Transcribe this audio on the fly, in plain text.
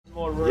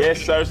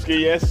Yes,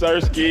 Sirski. Yes,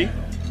 Sirski.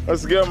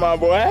 What's good, my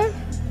boy?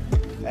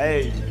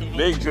 Hey,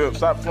 Big Drip,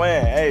 stop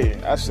playing.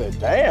 Hey, I said,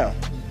 damn,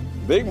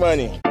 big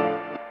money.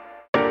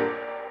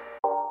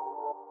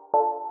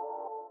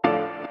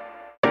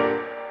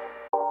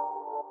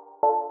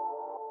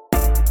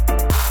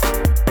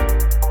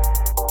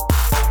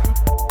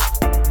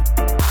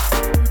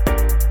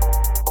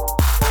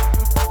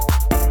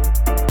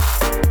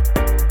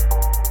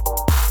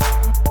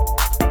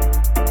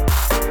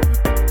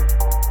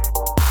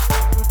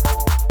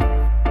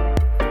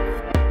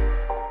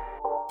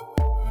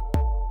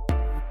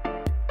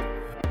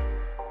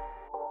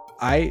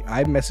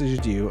 I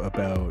messaged you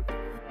about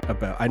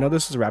I know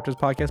this is a Raptors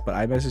podcast, but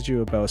I messaged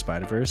you about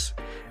Spider-Verse,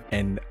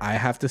 and I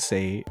have to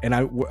say, and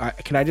I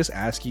can I just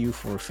ask you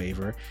for a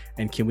favor,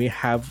 and can we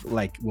have,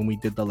 like when we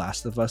did The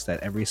Last of Us, that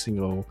every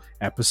single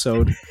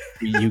episode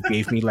you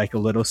gave me like a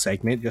little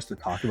segment just to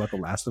talk about The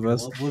Last of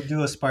Us? We'll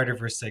do a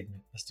Spider-Verse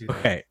segment. Let's do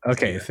that.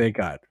 Okay, thank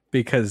God,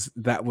 because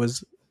that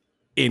was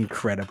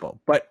incredible.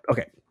 But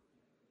okay,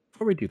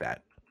 before we do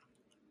that,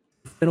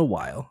 it's been a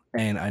while,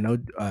 and I know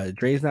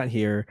Dre's not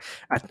here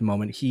at the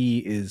moment. He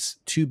is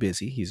too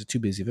busy. He's too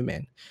busy of a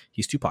man.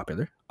 He's too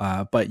popular.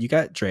 But you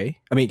got Jay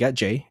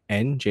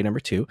and Jay number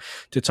 2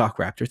 to talk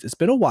Raptors. It's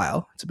been a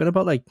while. It's been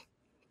about like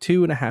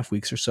 2.5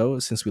 weeks or so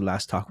since we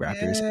last talked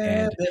Raptors,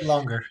 and a bit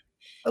longer.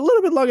 A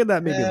little bit longer than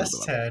that, maybe a little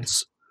bit longer.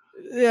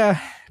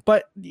 Yeah,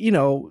 but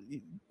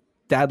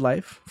dad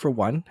life for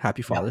one.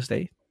 Happy Father's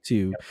Day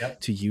to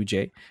you,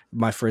 Jay.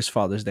 My first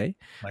Father's Day,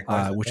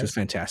 which was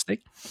fantastic.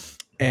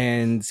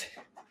 And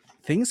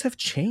things have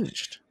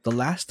changed. The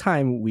last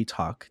time we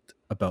talked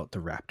about the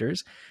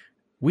Raptors,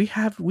 we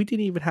didn't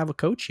even have a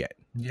coach yet.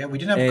 Yeah, we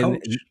didn't have a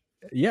coach.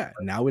 Yeah,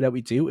 now that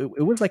we do,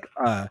 it was like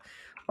a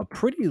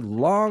pretty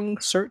long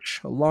search,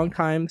 a long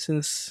time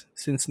since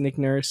Nick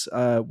Nurse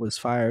was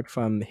fired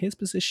from his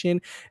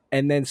position,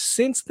 and then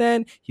since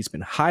then he's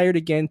been hired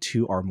again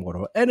to our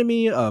mortal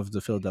enemy of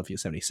the Philadelphia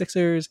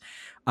 76ers.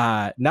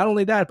 Not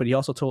only that, but he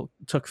also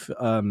took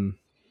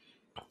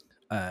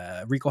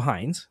Rico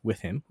Hines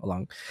with him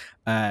along,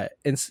 and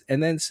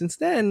then since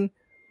then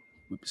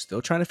we're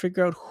still trying to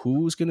figure out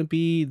who's going to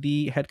be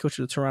the head coach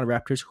of the Toronto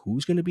Raptors,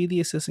 who's going to be the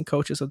assistant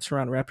coaches of the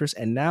Toronto Raptors,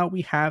 and now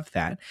we have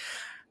that.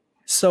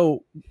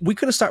 So we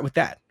could have started with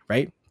that,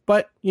 right?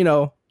 But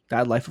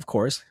that life, of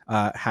course,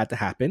 had to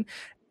happen,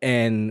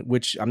 and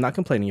which I'm not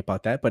complaining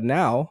about that. But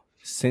now,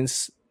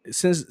 since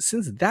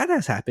that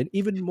has happened,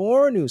 even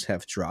more news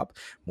have dropped,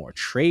 more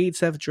trades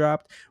have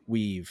dropped.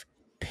 We've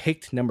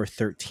picked number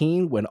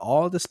 13 when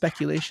all the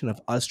speculation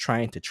of us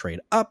trying to trade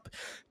up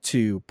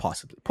to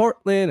possibly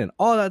Portland and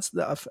all that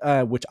stuff,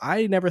 which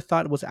I never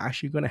thought was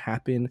actually going to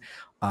happen.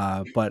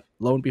 But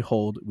lo and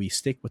behold, we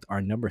stick with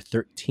our number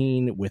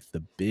 13 with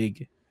the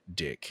big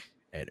dick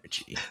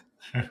energy.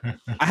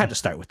 I had to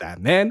start with that,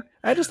 man.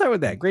 I had to start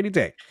with that. Grady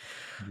Dick.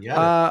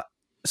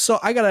 So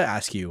I got to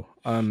ask you,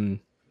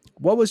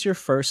 what was your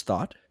first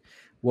thought?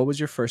 What was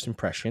your first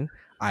impression?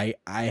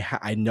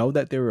 I know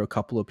that there were a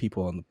couple of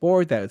people on the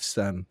board that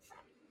some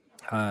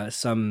I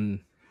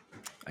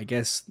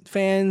guess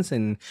fans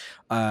and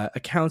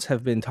accounts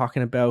have been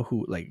talking about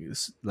who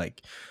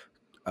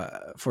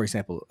for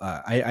example,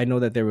 I know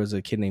that there was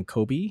a kid named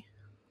Kobe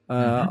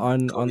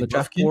on the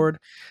draft board.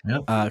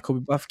 Kobe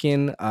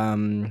Buffkin. I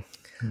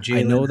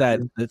know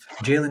that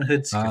Jalen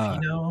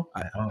Hood-Schifino.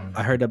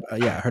 I heard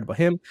about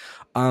him.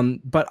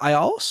 But I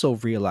also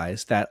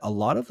realized that a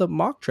lot of the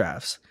mock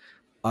drafts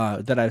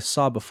that I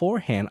saw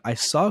beforehand, I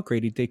saw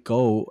Grady Dick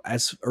go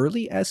as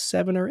early as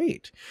 7 or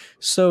 8.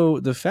 So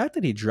the fact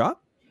that he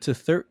dropped to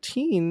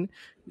 13,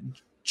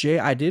 Jay,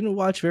 I didn't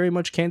watch very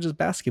much Kansas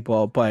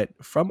basketball, but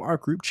from our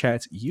group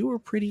chats, you were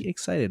pretty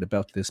excited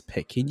about this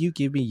pick. Can you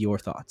give me your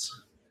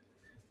thoughts?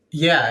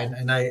 Yeah,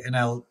 and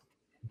I'll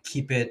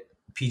keep it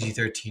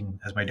PG-13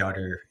 as my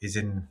daughter is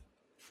in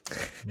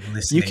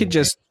listening.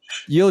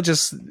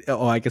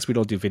 I guess we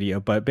don't do video,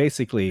 but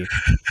basically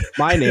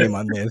my name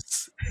on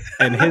this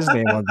and his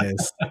name on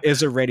this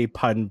is already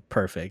pun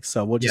perfect.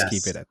 So we'll just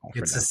keep it at that.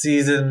 It's a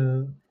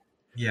season,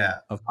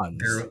 of puns.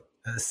 They're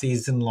a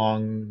season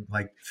long,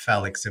 like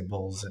phallic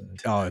symbols, and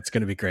it's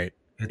gonna be great.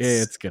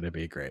 It's gonna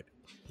be great.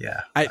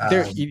 Yeah.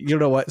 You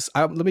know what?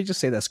 Let me just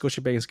say that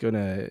Scotiabank is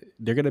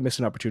they're gonna miss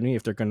an opportunity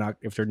if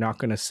they're not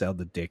gonna sell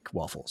the Dick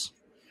waffles.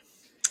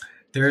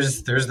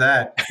 There's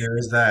that.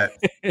 There's a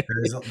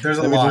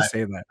Let lot. Me just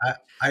say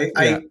that.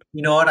 I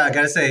you know what? I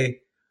gotta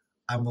say,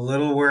 I'm a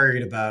little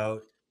worried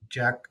about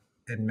Jack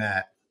and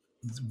Matt.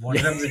 One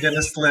of them's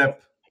gonna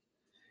slip.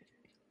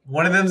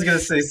 One of them's gonna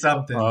say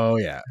something. Oh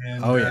yeah.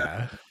 And,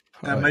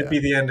 that might be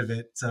the end of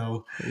it.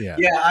 So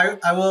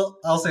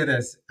I'll say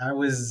this. I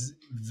was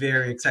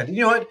very excited.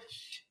 You know what,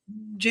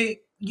 Jay?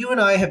 You and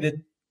I have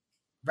been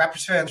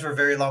Raptors fans for a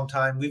very long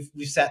time. We've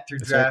sat through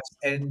drafts,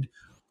 and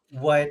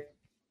what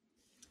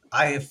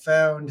I have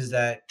found is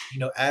that,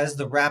 as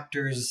the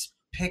Raptors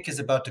pick is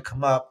about to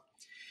come up,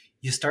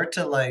 you start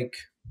to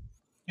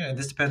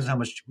this depends on how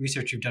much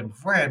research you've done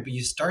beforehand, but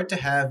you start to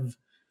have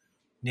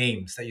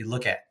names that you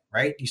look at,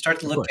 right? You start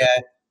to look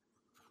at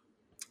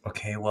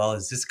okay, well,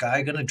 is this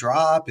guy gonna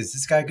drop? Is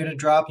this guy gonna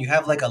drop? You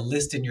have like a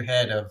list in your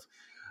head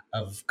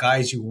of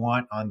guys you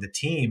want on the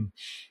team,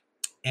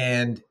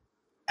 and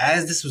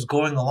as this was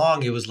going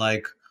along, it was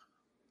like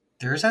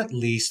there's at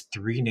least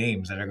 3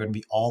 names that are going to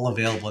be all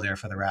available there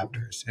for the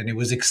Raptors, and it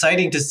was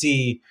exciting to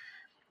see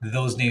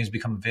those names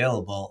become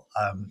available.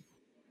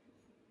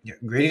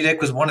 Grady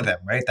Dick was one of them,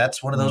 right?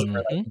 That's one of those.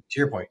 Where, like, to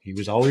your point, he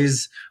was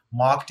always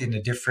mocked in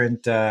a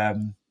different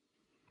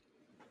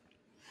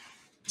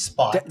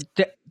spot.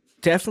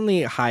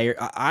 Definitely higher.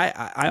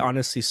 I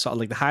honestly saw,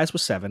 like, the highest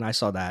was 7. I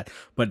saw that,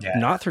 but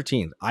not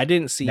 13th. I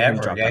didn't see him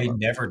drop. Yeah, he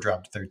never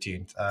dropped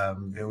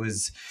 13th. It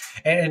was,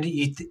 and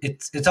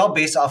it's all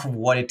based off of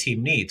what a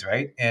team needs,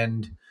 right?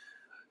 And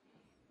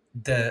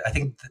I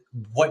think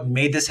what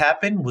made this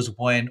happen was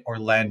when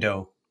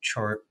Orlando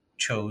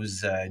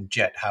chose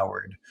Jet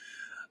Howard,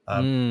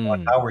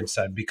 on Howard's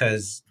son,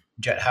 because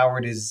Jet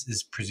Howard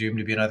is presumed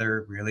to be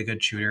another really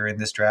good shooter in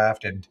this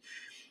draft,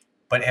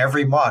 but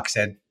every mock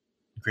said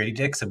Grady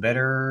Dick's a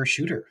better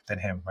shooter than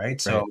him,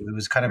 right? So it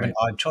was kind of an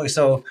odd choice.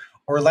 So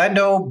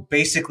Orlando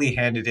basically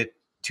handed it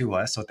to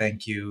us. So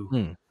thank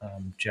you,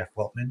 Jeff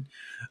Weltman.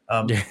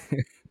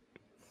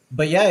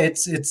 But yeah,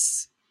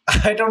 it's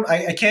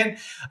I can't.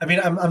 I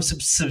mean, I'm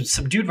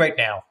subdued right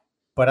now.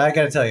 But I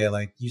got to tell you,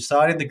 like, you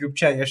saw it in the group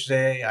chat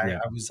yesterday. I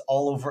was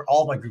all over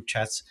all my group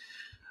chats.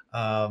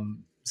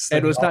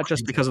 It was not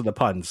just because of the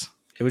puns.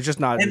 It was just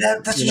not. And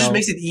that just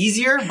makes it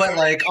easier. But,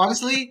 like,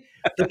 honestly,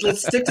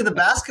 let's stick to the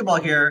basketball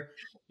here.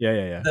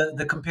 Yeah.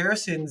 The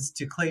comparisons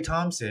to Klay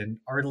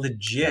Thompson are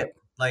legit.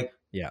 Like,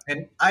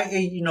 and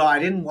I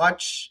didn't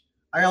watch.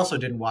 I also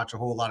didn't watch a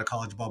whole lot of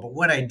college ball, but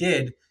when I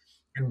did,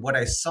 and what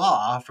I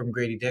saw from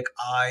Grady Dick,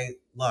 I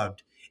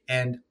loved.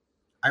 And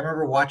I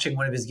remember watching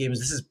one of his games.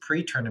 This is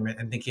pre-tournament,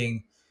 and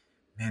thinking,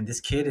 man, this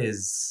kid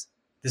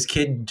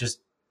just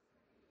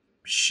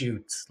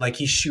shoots. Like,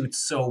 he shoots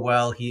so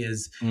well. He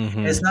is.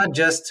 It's not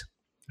just,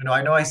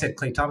 I know I said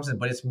Klay Thompson,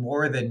 but it's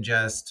more than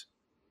just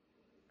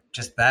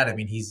that. I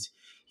mean, he's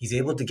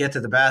able to get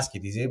to the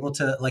basket. He's able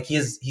to, like,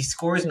 he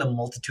scores in a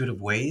multitude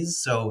of ways.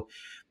 So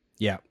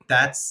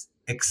that's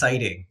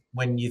exciting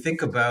when you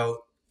think about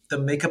the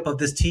makeup of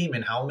this team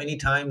and how many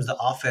times the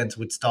offense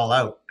would stall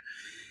out.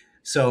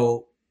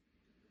 So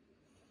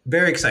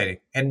very exciting.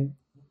 And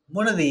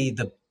one of the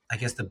I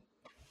guess the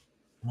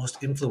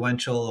most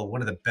influential, or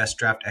one of the best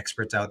draft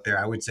experts out there,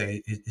 I would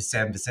say, is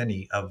Sam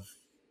Vecenie of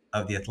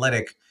The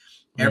Athletic.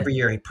 Every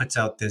year he puts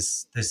out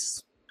this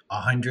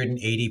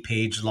 180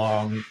 page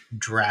long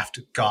draft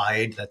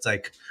guide that's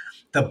like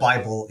the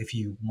Bible if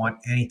you want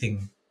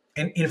anything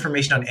and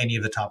information on any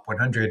of the top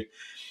 100.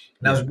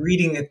 And I was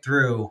reading it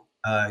through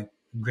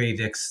Grady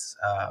Dick's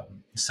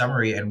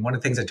summary, and one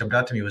of the things that jumped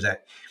out to me was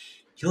that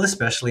he'll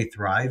especially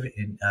thrive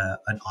in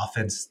an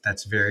offense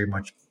that's very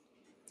much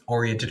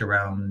oriented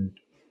around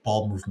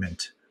ball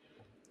movement.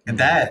 And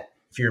that,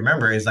 if you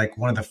remember, is like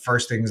one of the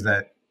first things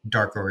that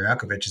Darko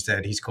Rajakovic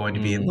said he's going to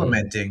be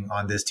implementing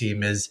on this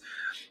team is,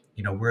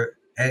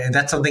 and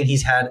that's something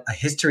he's had a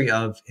history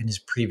of in his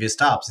previous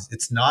stops.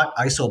 It's not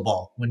iso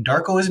ball. When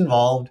Darko is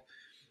involved,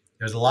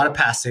 there's a lot of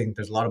passing,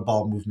 there's a lot of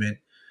ball movement.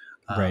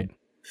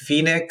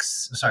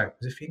 Phoenix, sorry,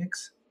 was it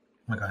Phoenix?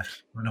 Oh my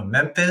gosh. No,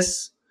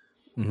 Memphis.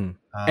 And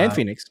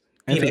Phoenix.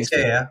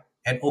 Yeah.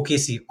 And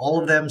OKC, all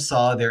of them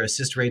saw their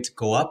assist rates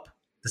go up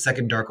the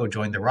second Darko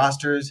joined the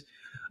rosters,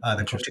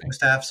 the coaching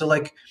staff. So,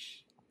 like,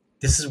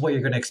 this is what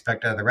you're going to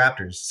expect out of the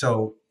Raptors.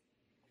 So,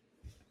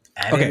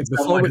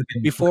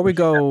 before we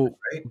go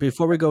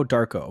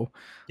Darko,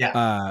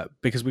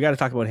 because we got to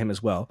talk about him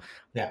as well.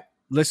 Yeah.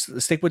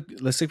 Let's stick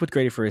with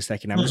Grady for a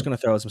second. I'm just going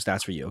to throw out some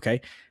stats for you, okay?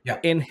 Yeah.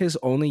 In his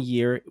only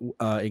year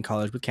in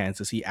college with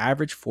Kansas, he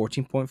averaged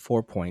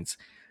 14.4 points,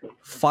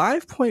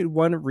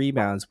 5.1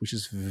 rebounds, which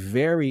is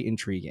very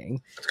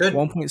intriguing. That's good.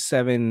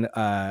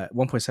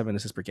 1.7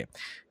 assists per game.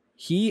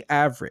 He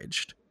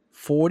averaged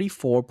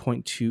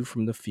 44.2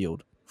 from the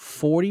field,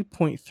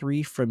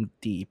 40.3 from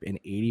deep,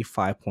 and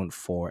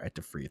 85.4 at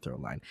the free throw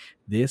line.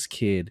 This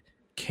kid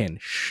can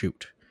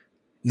shoot.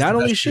 Not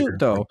only shoot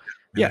though.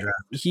 Yeah,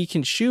 he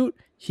can shoot.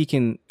 He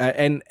can,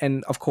 and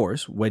of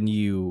course, when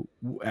you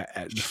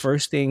the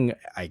first thing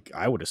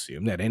I would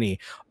assume that any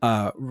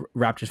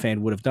Raptors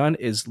fan would have done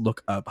is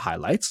look up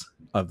highlights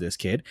of this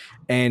kid,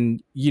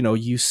 and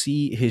you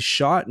see his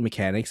shot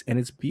mechanics, and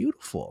it's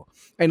beautiful.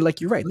 And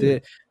like you're right,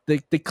 the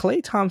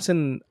Klay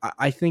Thompson,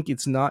 I think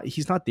he's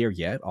not there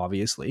yet,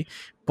 obviously,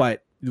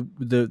 but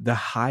the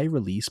high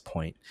release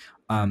point.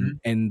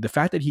 And the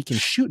fact that he can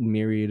shoot in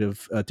myriad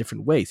of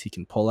different ways. He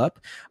can pull up.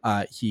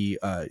 He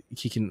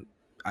can.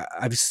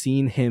 I've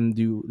seen him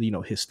do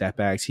his step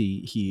backs.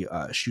 He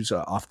shoots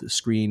off the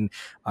screen.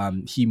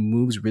 He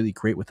moves really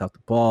great without the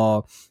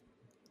ball.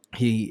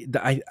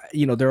 There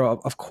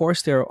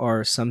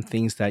are some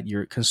things that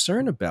you're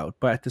concerned about,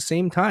 but at the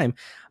same time,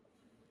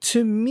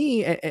 to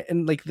me,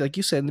 and like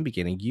you said in the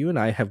beginning, you and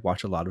I have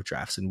watched a lot of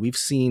drafts, and we've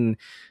seen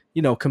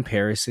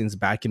comparisons,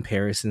 bad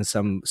comparisons,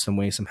 some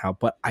way somehow.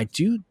 But I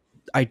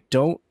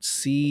don't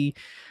see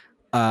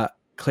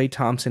Klay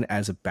Thompson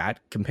as a bad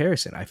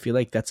comparison. I feel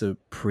like that's a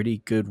pretty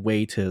good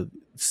way to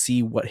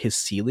see what his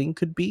ceiling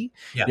could be.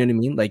 Yeah. You know what I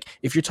mean? Like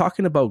if you're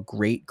talking about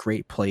great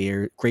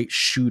player, great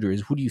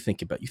shooters, who do you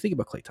think about? You think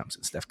about Klay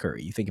Thompson, Steph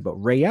Curry. You think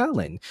about Ray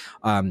Allen,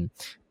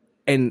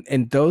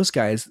 and those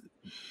guys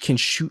can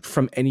shoot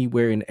from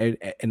anywhere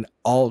in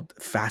all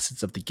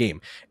facets of the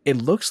game. It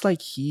looks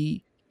like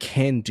he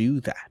can do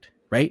that.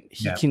 Right,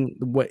 he can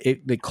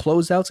the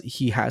closeouts.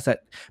 He has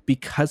that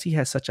because he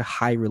has such a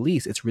high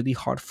release. It's really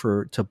hard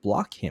to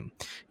block him,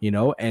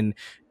 and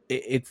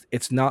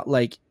it's not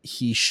like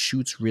he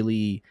shoots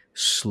really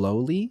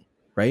slowly,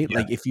 right?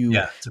 Like if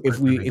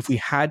we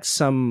had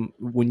some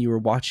when you were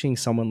watching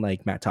someone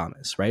like Matt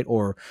Thomas, right,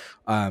 or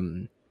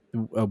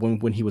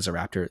when he was a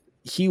Raptor.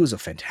 He was a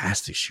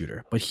fantastic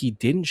shooter, but he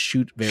didn't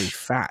shoot very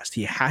fast.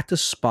 He had to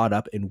spot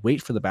up and wait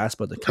for the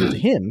basketball to come to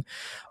him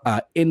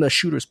in the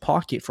shooter's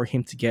pocket for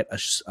him to get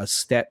a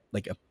step,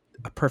 like a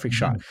perfect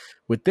shot.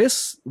 With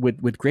this,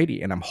 with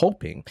Grady, and I'm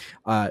hoping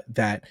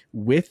that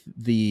with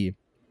the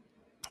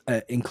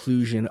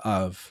inclusion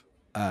of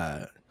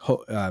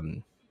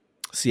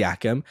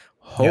Siakam,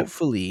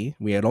 hopefully,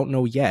 we don't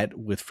know yet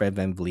with Fred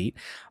VanVleet,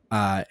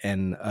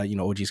 and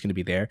OG is going to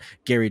be there.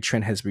 Gary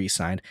Trent has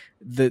re-signed.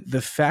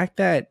 The fact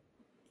that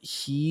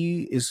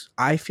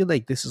I feel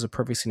like this is a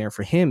perfect scenario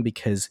for him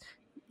because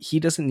he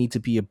doesn't need to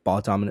be a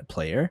ball dominant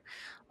player.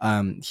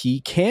 He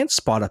can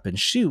spot up and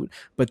shoot,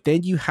 but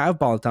then you have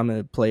ball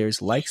dominant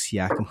players like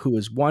Siakam, who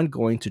is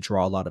going to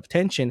draw a lot of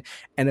attention.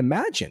 And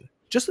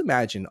just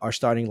imagine our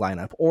starting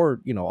lineup,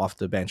 or off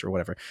the bench or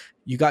whatever.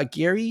 You got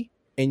Gary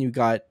and you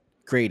got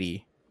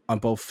Grady on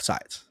both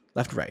sides,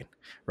 left,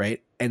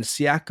 right? And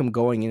Siakam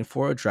going in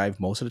for a drive.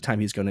 Most of the time,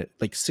 he's going to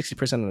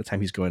 60% of the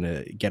time he's going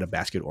to get a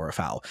basket or a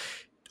foul.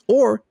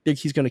 Or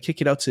he's going to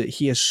kick it out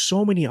he has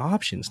so many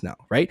options now,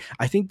 right?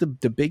 I think the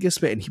biggest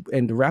bit,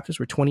 and the Raptors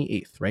were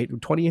 28th, right?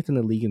 28th in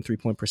the league in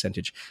 3-point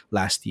percentage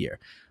last year.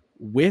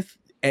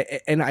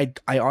 And I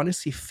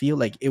honestly feel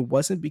like it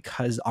wasn't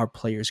because our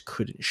players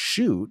couldn't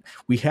shoot.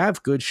 We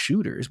have good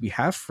shooters. We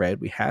have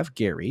Fred, we have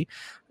Gary,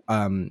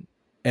 and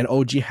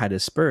OG had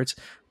his spurts,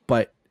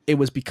 but it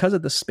was because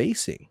of the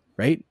spacing,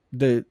 right?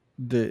 The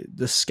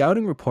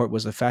scouting report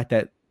was the fact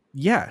that,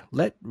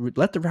 let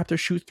the Raptors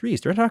shoot threes.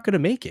 They're not going to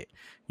make it.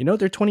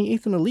 They're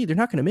 28th in the league. They're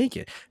not going to make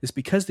it. It's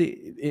because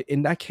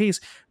in that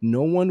case,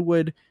 no one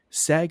would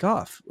sag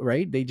off,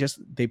 right?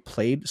 They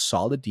played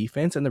solid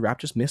defense and the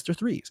Raptors missed their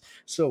threes.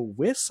 So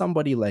with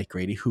somebody like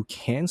Grady, who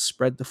can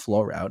spread the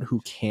floor out,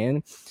 who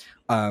can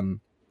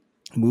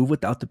move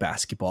without the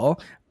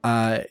basketball,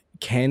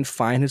 can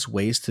find his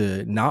ways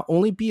to not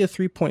only be a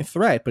 3-point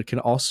threat, but can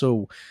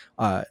also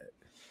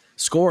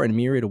score in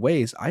myriad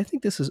ways, I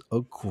think this is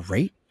a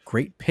great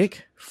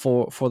pick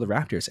for the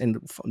Raptors. And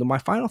my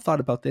final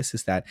thought about this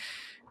is that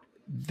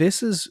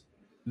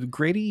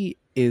Grady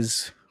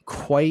is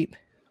quite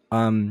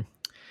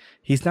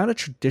he's not a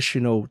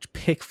traditional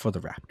pick for the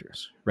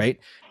Raptors, right?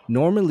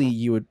 Normally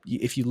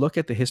if you look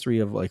at the history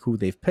of who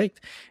they've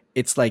picked,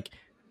 it's like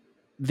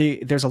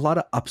there's a lot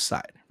of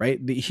upside, right?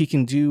 He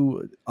can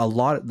do a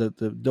lot of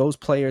those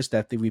players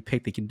that we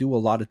pick. They can do a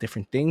lot of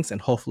different things,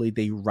 and hopefully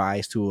they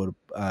rise to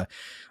a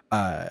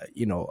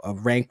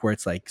rank where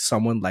it's like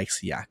someone like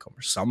Siakam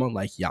or someone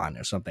like Jan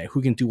or something who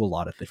can do a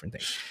lot of different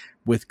things.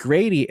 With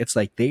Grady, it's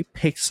like they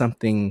pick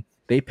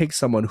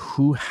someone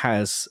who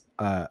has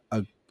a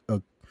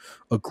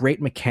great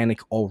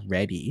mechanic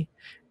already,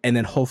 and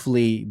then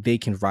hopefully they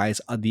can rise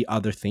the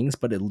other things.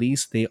 But at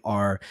least they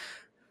are,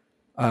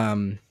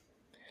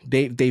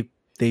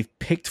 they've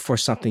picked for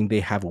something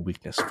they have a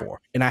weakness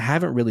for, and I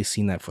haven't really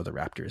seen that for the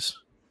Raptors,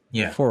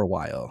 for a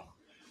while.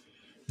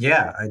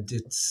 Yeah, I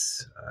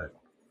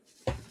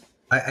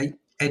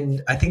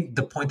think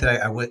the point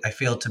that I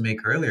failed to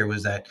make earlier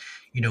was that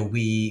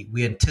we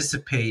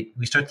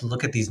start to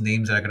look at these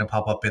names that are going to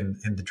pop up in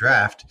the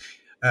draft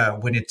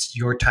when it's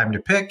your time to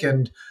pick,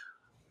 and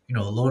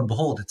lo and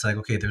behold, it's like,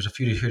 okay, there's a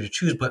few here to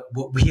choose. But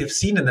what we have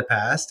seen in the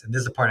past, and this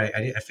is the part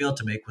I failed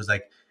to make, was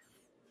like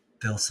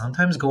they'll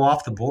sometimes go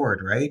off the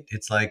board, right?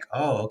 It's like,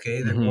 oh,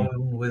 okay, they're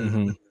going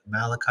with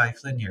Malachi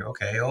Flynn here.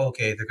 Okay,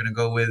 they're going to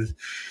go with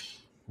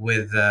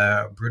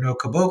Bruno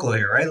Caboclo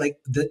here, right? Like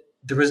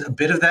there was a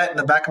bit of that in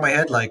the back of my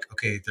head, like,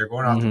 okay, they're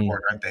going off the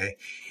board, aren't they?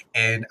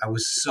 And I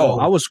was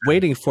I was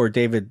waiting for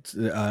David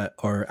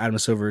or Adam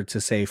Silver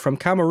to say from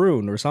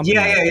Cameroon or something.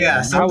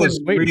 Yeah. Something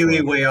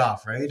really way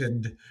off, right?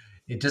 And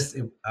there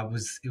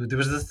was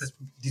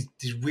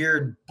these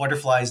weird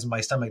butterflies in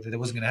my stomach that it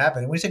wasn't going to happen.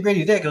 And when he said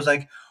Grady Dick, I was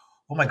like,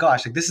 oh my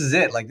gosh, like this is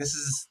it. Like this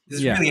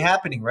is really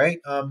happening, right?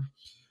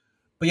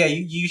 But yeah,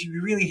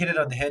 you really hit it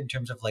on the head in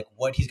terms of like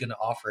what he's going to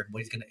offer and what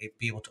he's going to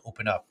be able to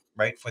open up,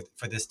 right,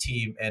 for this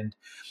team. And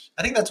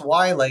I think that's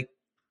why like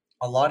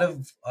a lot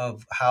of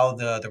how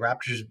the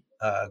Raptors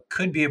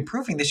could be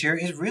improving this year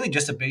is really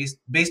just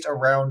based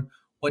around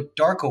what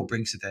Darko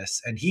brings to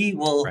this. And he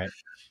will,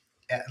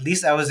 at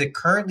least as it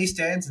currently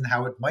stands and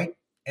how it might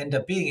end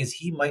up being, is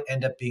he might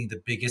end up being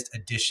the biggest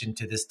addition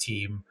to this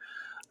team.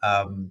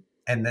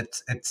 And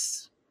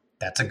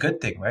that's a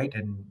good thing, right?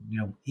 And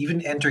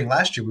even entering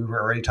last year, we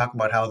were already talking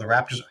about how the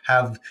Raptors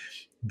have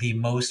the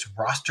most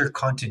roster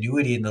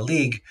continuity in the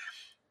league.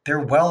 They're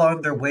well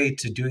on their way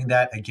to doing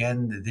that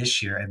again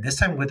this year, and this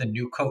time with a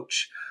new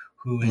coach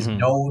who is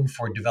known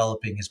for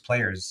developing his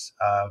players.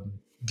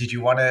 Did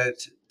you want to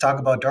talk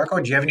about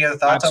Darko? Do you have any other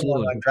thoughts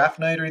on draft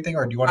night or anything,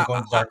 or do you want to go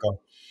into Darko?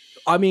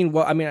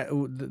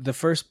 The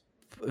first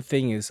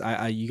thing is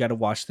you got to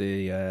watch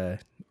the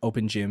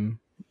open gym.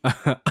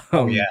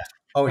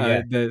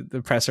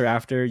 The presser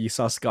after you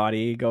saw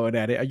Scotty going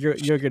at it.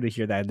 You're going to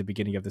hear that in the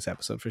beginning of this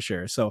episode for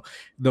sure. So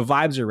the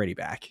vibes are already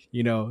back.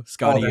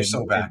 Scotty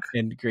back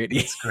and great.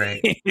 It's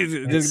great. There's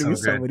going to be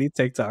so many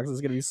TikToks.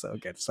 It's going to be so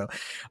good. So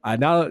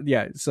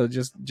So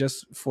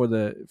just for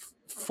the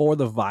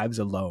vibes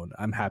alone,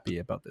 I'm happy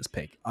about this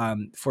pick.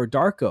 For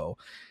Darko,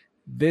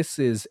 this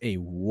is a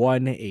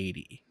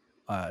 180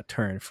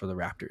 turn for the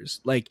Raptors.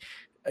 Like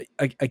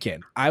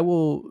again, I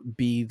will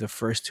be the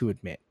first to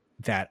admit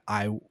that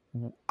I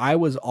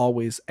was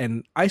always,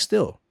 and I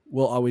still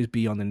will always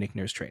be on the Nick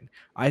Nurse train.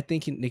 I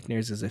think Nick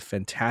Nurse is a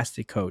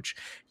fantastic coach.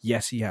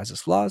 Yes, he has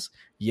his flaws.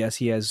 Yes,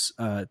 he has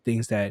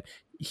things that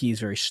he's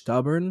very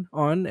stubborn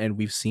on, and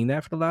we've seen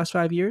that for the last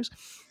 5 years.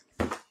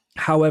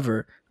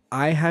 However,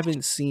 I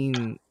haven't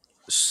seen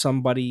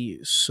somebody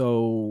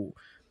so,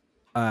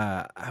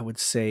 I would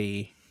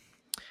say,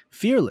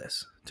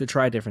 fearless to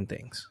try different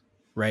things,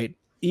 right?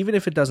 Even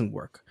if it doesn't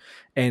work.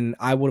 And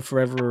I would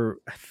forever,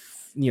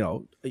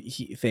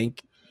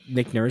 thank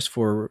Nick Nurse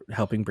for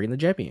helping bring the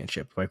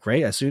championship. Like,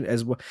 right, as soon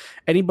as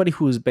anybody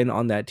who's been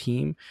on that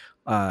team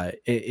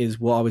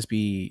will always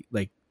be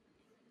like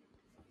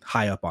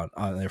high up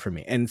on there for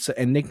me. And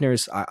Nick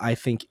Nurse, I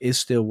think, is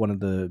still one of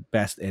the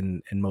best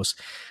and most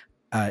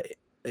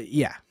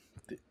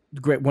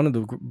great, one of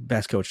the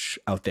best coach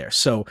out there.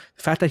 So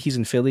the fact that he's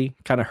in Philly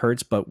kind of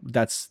hurts, but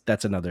that's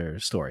another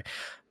story.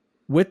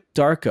 With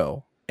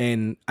Darko,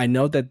 and I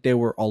know that there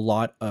were a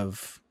lot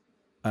of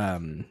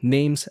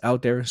names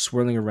out there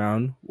swirling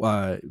around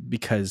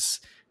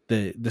because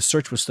the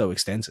search was so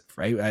extensive,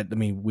 right? I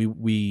mean,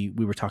 we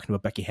were talking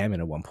about Becky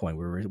Hammond at one point.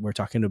 We were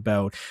talking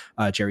about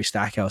Jerry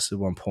Stackhouse at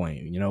one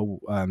point.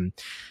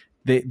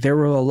 There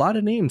were a lot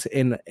of names,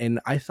 and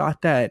I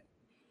thought that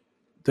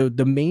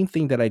the main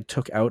thing that I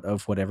took out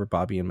of whatever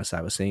Bobby and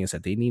Masai was saying is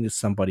that they needed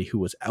somebody who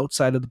was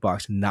outside of the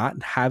box,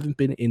 haven't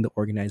been in the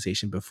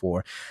organization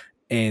before,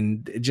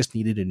 and just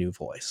needed a new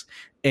voice.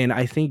 And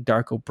I think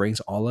Darko brings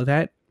all of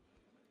that.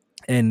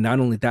 And not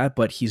only that,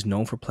 but he's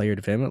known for player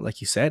development, like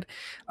you said.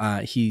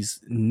 He's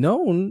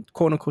known,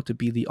 quote unquote, to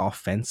be the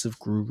offensive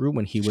guru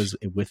when he was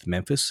with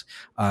Memphis.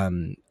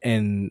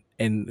 And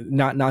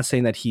not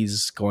saying that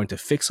he's going to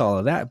fix all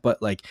of that,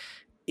 but like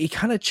he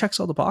kind of checks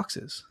all the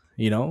boxes,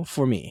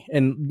 for me.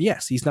 And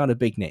yes, he's not a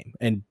big name.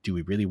 And do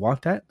we really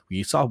want that?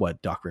 We saw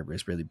what Doc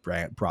Rivers really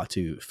brought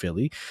to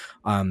Philly.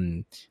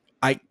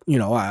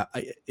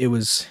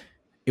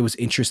 It was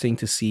interesting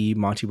to see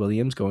Monty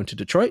Williams go into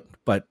Detroit,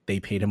 but they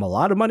paid him a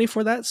lot of money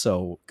for that,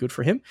 so good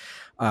for him.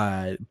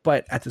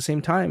 But at the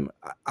same time,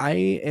 I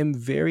am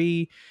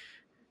very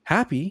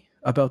happy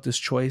about this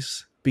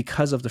choice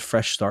because of the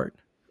fresh start.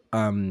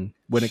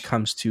 When it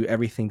comes to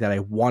everything that I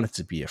want it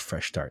to be a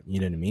fresh start, you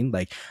know what I mean?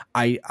 Like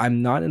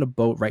I'm not in a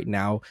boat right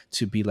now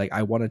to be like,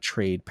 I want to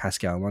trade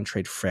Pascal, I want to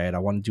trade Fred, I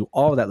want to do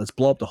all of that. Let's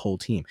blow up the whole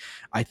team.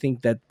 I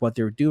think that what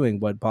they're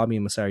doing, what Bobby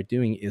and Masai are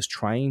doing, is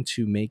trying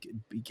to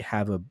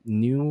have a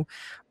new,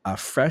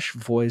 fresh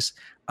voice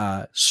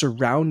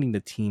surrounding the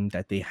team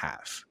that they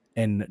have.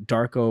 And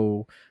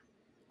Darko,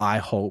 I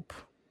hope,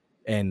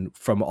 and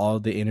from all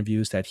the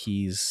interviews that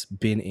he's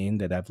been in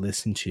that I've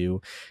listened to,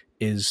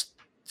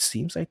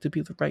 seems like to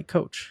be the right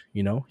coach.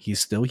 He's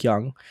still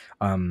young.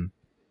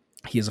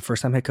 He is a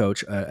first-time head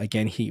coach.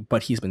 Again,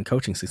 he's been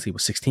coaching since he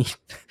was 16.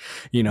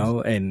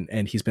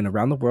 And he's been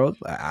around the world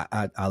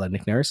a la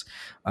Nick Nurse.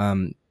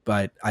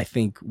 But I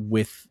think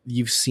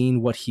you've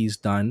seen what he's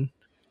done.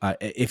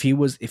 If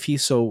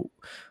he's so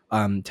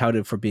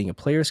touted for being a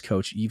player's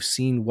coach, you've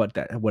seen what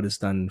is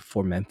done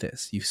for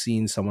Memphis. You've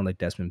seen someone like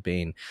Desmond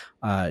Bane,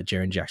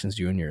 Jaren Jackson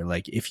Jr.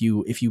 Like if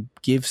you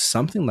give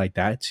something like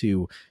that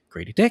to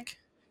Grady Dick,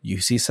 you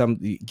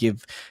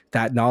give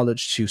that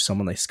knowledge to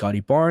someone like Scotty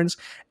Barnes,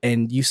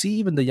 and you see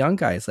even the young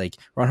guys like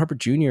Ron Harper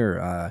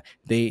Jr.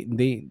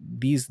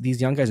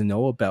 These young guys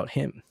know about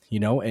him,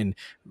 and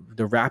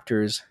the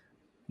Raptors,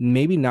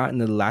 maybe not in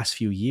the last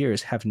few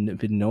years, have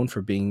been known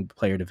for being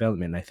player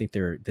development. I think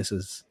this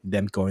is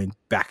them going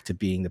back to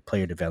being the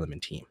player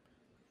development team.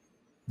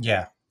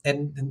 Yeah,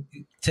 and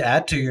to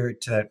add to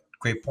that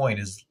great point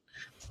is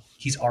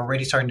he's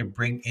already starting to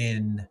bring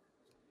in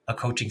a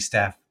coaching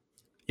staff.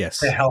 Yes.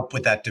 To help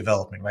with that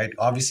development, right?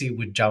 Obviously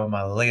with Jama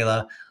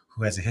Malalela,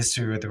 who has a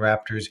history with the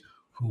Raptors,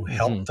 who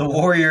helped the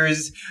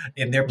Warriors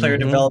in their player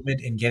development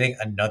in getting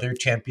another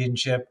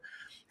championship.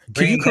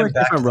 Can you correct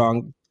me if I'm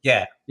wrong?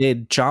 Yeah.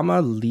 Did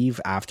Jama leave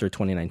after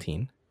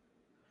 2019?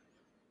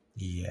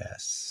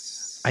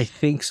 Yes. I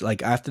think so,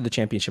 like after the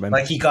championship, I'm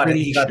like he got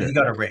pretty sure. He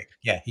got a ring.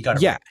 Yeah, he got a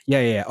ring.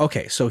 Yeah.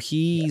 Okay, so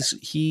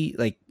he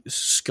like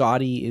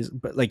Scotty is,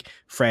 but like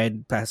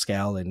Fred,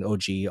 Pascal, and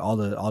OG, all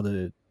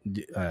the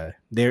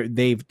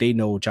they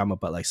know Jama,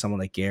 but like someone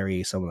like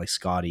Gary, someone like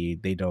Scotty,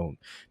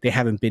 they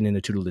haven't been in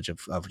the tutelage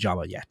of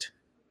Jama yet.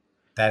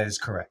 That is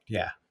correct.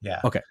 Yeah.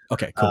 Okay,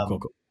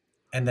 cool.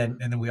 And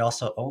then we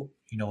also,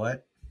 you know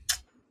what?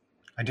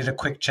 I did a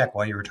quick check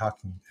while you were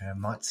talking, and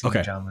I'm not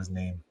seeing Jama's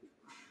name.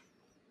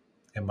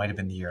 It might have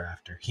been the year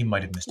after. He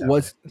might have missed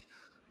out.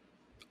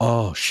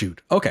 Oh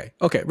shoot. Okay.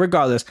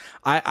 Regardless,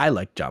 I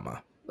like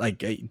Jama.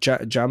 Like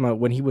Jama,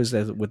 when he was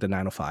with the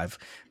 905,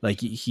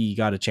 like he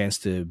got a chance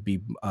to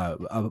be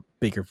a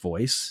bigger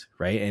voice,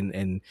 right?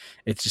 And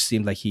it just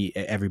seemed like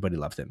everybody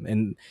loved him.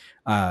 And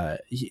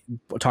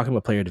talking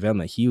about player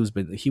development, he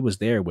was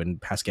there when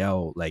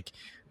Pascal like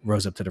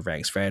rose up to the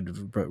ranks, Fred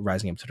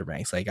rising up to the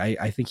ranks. Like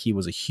I think he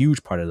was a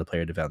huge part of the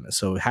player development.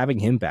 So having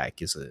him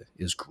back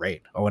is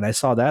great. Oh, when I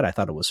saw that, I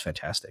thought it was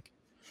fantastic.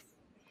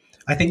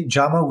 I think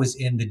Jama was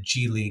in the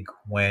G League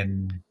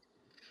when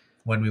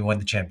we won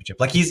the championship.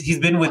 Like he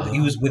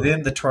was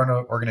within the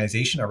Toronto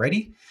organization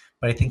already,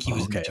 but I think he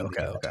was in the G League.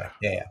 Okay.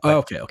 Yeah.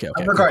 Okay.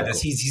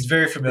 Regardless, cool. He's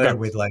very familiar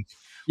with like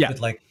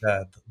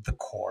the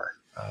core.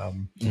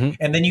 And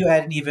then you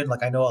add an even,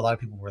 like, I know a lot of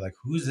people were like,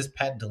 who's this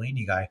Pat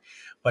Delaney guy?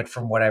 But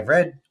from what I've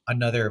read,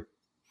 another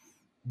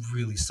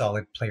really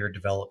solid player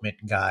development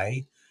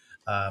guy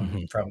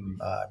from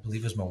I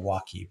believe it was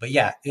Milwaukee. But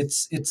yeah,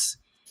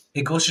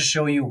 it goes to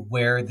show you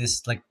where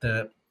this, like,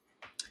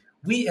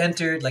 we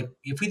entered, like,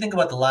 if we think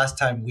about the last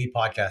time we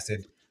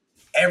podcasted,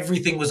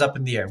 everything was up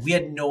in the air. We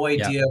had no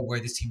idea where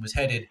this team was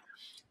headed.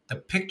 The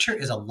picture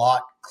is a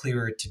lot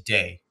clearer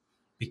today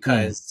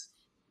because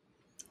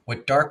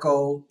what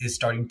Darko is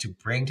starting to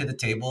bring to the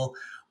table,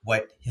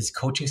 what his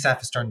coaching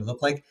staff is starting to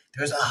look like,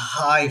 there's a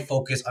high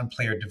focus on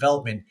player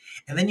development.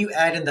 And then you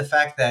add in the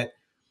fact that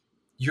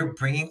you're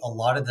bringing a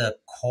lot of the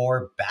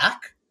core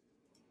back,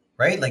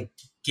 right? Like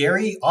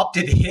Gary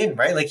opted in,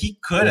 right? Like he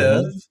could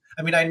have.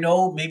 I mean, I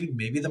know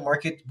maybe the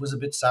market was a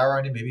bit sour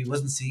on him. Maybe he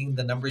wasn't seeing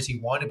the numbers he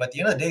wanted. But at the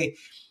end of the day,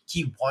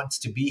 he wants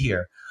to be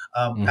here.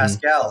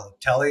 Pascal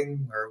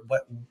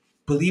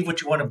believe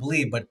what you want to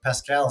believe, but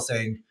Pascal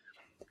saying,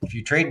 if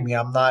you trade me,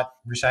 I'm not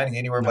resigning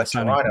anywhere but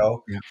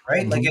Toronto,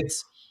 right? Like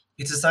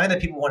it's a sign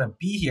that people want to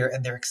be here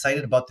and they're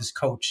excited about this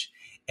coach.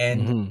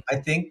 And I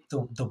think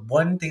the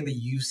one thing that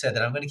you said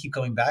that I'm going to keep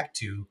coming back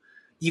to,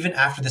 even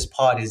after this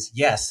pod, is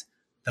yes,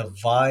 the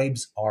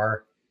vibes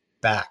are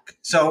back.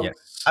 So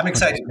I'm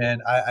excited, man.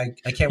 I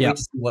can't wait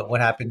to see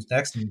what happens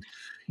next. And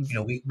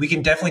we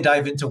can definitely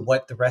dive into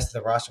what the rest of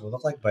the roster will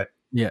look like. But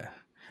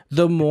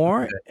the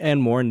more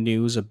and more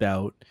news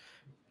about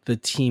the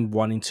team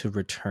wanting to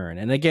return,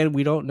 and again,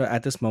 we don't know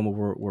at this moment.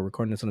 We're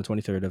recording this on the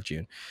 23rd of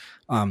June.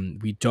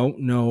 We don't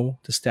know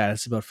the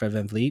status about Fred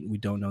VanVleet. We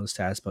don't know the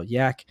status about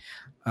Yak.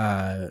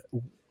 I'm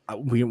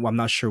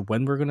not sure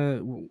when we're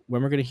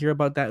gonna hear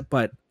about that,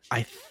 but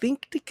I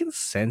think the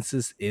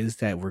consensus is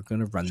that we're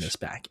gonna run this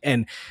back.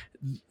 And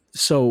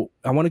so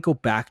I want to go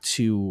back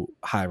to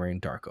hiring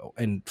Darko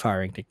and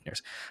firing Nick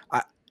Nurse.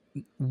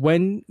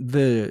 When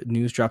the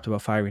news dropped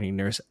about firing Nick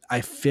Nurse,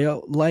 I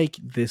felt like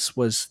this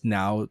was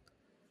now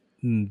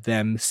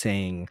them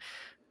saying,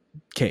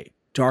 okay,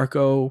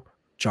 Darko,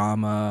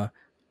 Jama,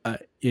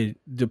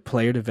 the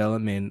player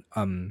development,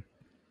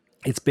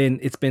 it's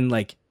been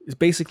like, it's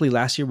basically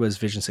last year was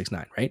Vision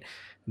 6-9, right?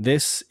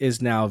 This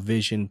is now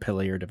Vision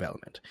player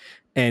development.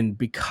 And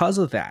because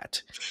of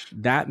that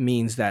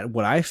means that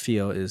what I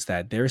feel is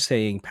that they're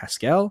saying,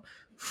 Pascal,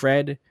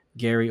 Fred,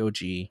 Gary,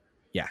 OG,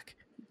 Yak,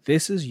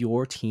 this is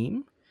your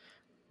team.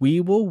 We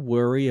will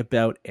worry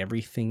about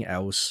everything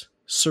else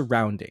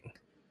surrounding.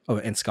 Oh,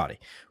 and Scotty,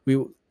 we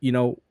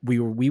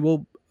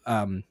will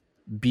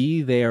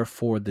be there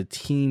for the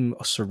team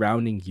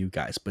surrounding you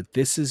guys, but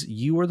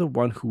you are the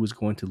one who is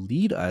going to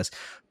lead us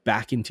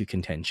back into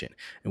contention,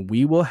 and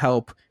we will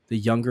help the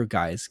younger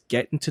guys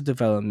get into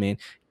development,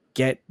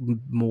 get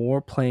more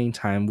playing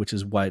time, which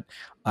is what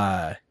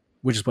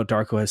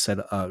Darko has said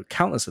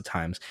countless of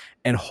times,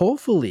 and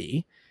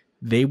hopefully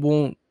they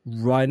won't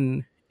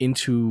run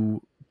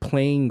into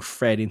playing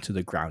Fred into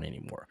the ground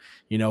anymore.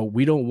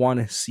 We don't want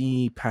to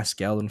see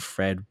Pascal and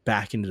Fred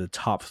back into the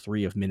top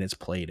 3 of minutes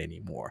played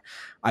anymore.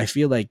 I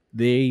feel like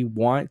they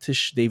want to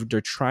they're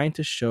trying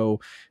to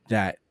show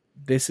that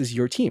this is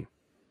your team,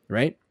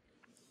 right?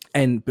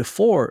 And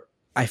before,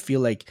 I feel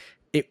like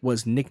it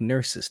was Nick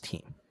Nurse's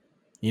team,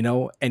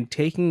 and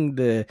taking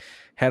the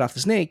head off the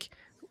snake,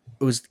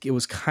 it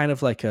was kind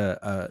of like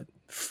a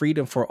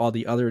freedom for all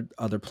the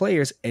other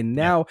players. And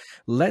now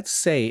let's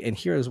say, and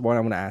here's what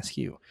I'm going to ask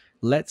you.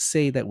 Let's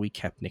say that we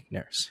kept Nick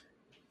Nurse.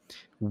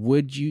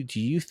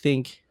 Do you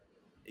think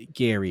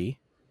Gary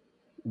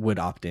would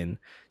opt in?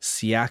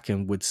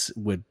 Siakam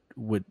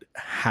would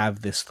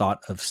have this thought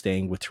of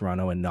staying with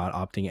Toronto and not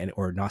opting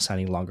or not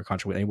signing a longer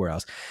contract with anywhere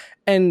else?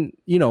 And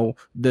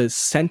the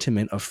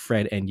sentiment of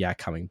Fred and Yak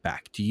coming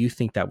back. Do you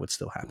think that would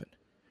still happen?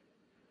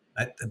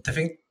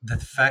 The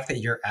fact that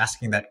you're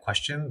asking that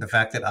question, the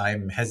fact that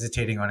I'm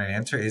hesitating on an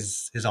answer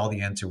is all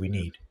the answer we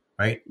need,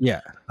 right?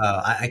 Yeah.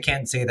 I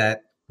can't say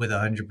that with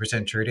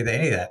 100% surety that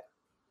any of that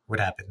would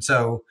happen.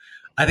 So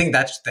I think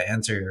that's the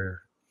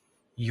answer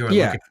you're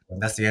Yeah. looking for.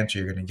 And that's the answer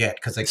you're going to get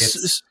because like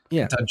it's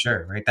Yeah.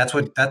 unsure, right? That's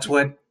what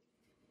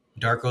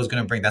Darko is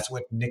going to bring. That's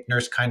what Nick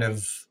Nurse kind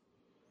of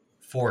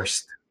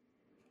forced.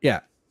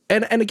 Yeah.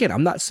 And again,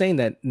 I'm not saying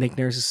that Nick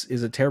Nurse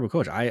is a terrible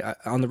coach. I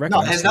on the record,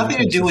 No, it has nothing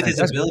to do with his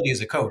ability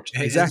as a coach. It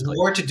has Exactly.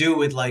 more to do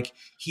with like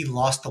he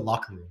lost the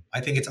locker room.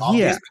 I think it's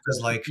obvious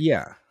because like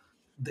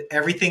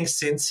everything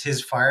since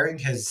his firing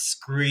has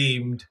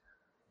screamed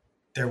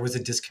there was a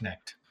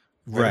disconnect.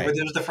 Right.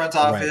 Whether it was the front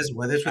office,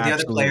 whether it's with the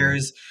other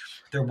players,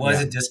 there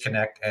was a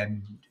disconnect,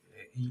 and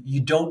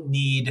you don't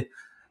need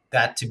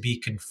that to be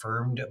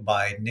confirmed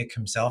by Nick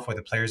himself or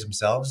the players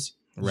themselves.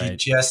 Right. You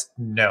just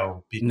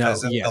know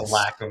because of the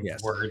lack of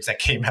words that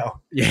came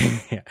out.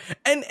 Yeah.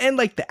 And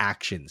like the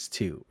actions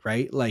too,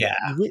 right? Like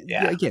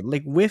again,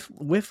 like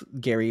with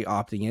Gary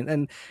opting in,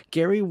 and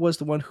Gary was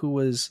the one who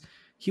was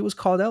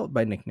called out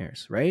by Nick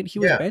Nurse, right? He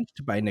was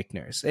benched by Nick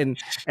Nurse. And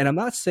I'm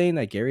not saying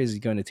that Gary is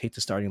going to take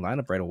the starting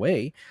lineup right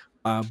away.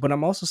 But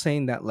I'm also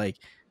saying that like,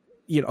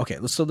 okay,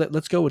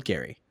 let's go with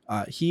Gary.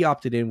 He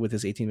opted in with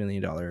his $18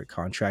 million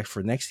contract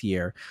for next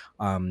year.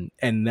 And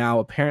now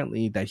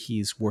apparently that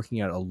he's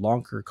working out a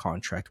longer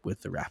contract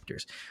with the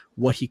Raptors.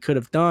 What he could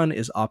have done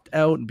is opt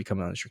out and become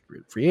an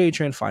unrestricted free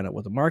agent, find out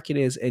what the market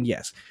is. And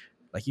yes,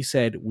 like you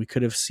said, we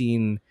could have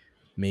seen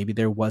maybe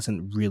there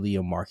wasn't really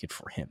a market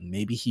for him.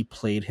 Maybe he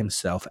played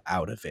himself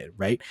out of it,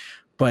 right?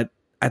 But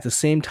at the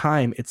same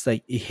time, it's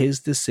like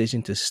his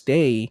decision to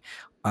stay,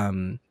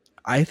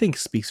 I think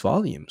speaks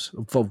volumes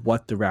for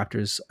what the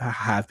Raptors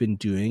have been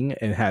doing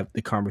and have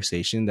the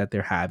conversation that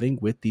they're having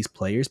with these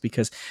players,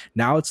 because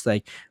now it's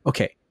like,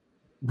 okay,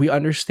 we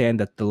understand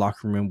that the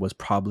locker room was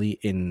probably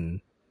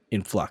in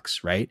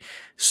flux, right?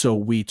 So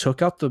we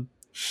took out the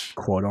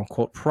quote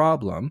unquote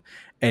problem,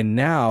 and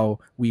now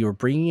we are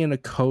bringing in a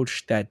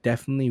coach that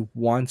definitely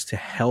wants to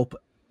help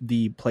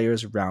the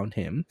players around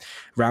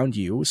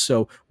you.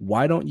 So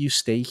why don't you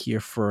stay here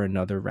for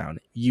another round?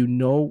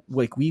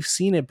 Like we've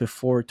seen it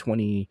before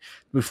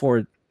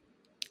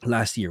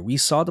last year. We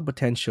saw the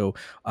potential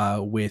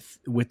with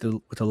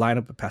the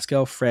lineup of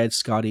Pascal, Fred,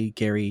 Scotty,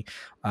 Gary.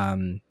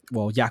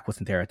 Yak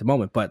wasn't there at the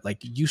moment, but like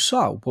you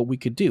saw what we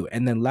could do.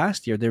 And then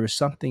last year there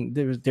was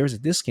a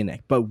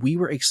disconnect, but we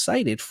were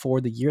excited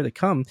for the year to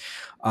come.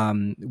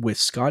 With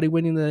Scotty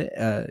winning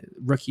the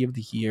Rookie of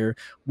the Year,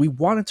 we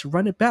wanted to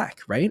run it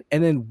back, right?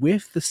 And then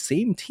with the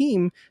same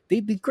team,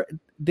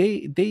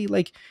 they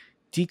like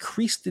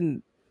decreased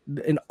in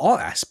all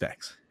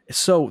aspects.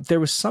 So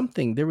there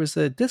was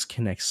a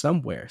disconnect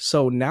somewhere.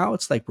 So now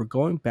it's like we're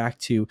going back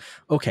to,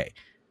 okay,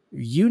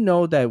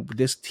 that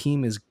this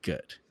team is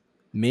good.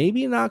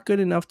 Maybe not good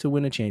enough to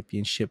win a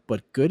championship,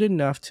 but good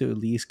enough to at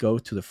least go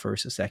to the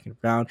first or second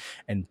round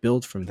and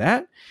build from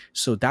that.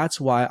 So that's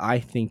why I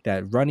think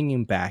that running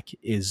him back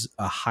is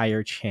a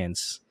higher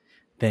chance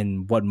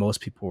than what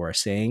most people are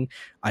saying.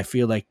 I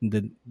feel like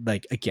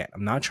again,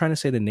 I'm not trying to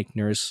say that Nick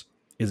Nurse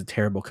is a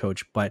terrible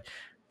coach, but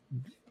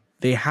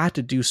they had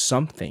to do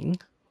something.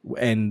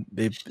 And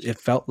it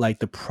felt like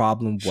the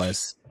problem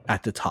was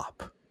at the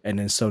top. And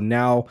then so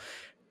now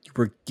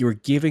you're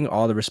giving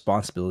all the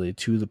responsibility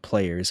to the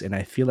players. And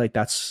I feel like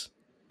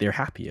they're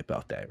happy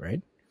about that,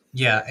 right?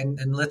 Yeah.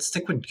 And let's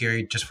stick with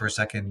Gary just for a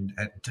second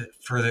to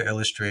further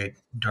illustrate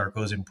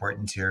Darko's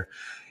importance here.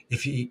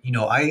 If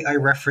I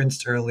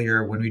referenced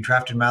earlier when we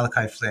drafted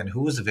Malachi Flynn,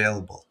 who was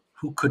available?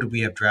 Who could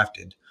we have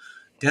drafted?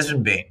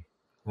 Desmond Bane,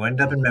 who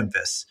ended up in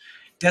Memphis.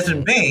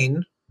 Desmond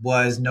Bane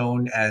was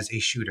known as a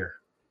shooter.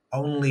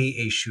 Only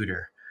a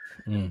shooter.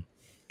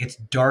 It's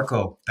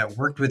Darko that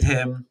worked with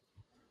him,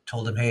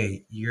 told him,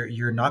 hey,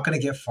 you're not going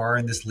to get far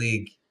in this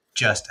league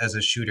just as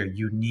a shooter.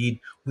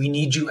 We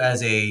need you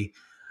as a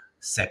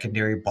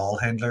secondary ball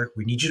handler.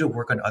 We need you to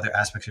work on other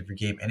aspects of your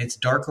game. And it's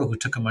Darko who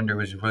took him under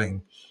his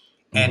wing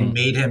and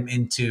made him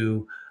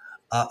into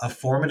a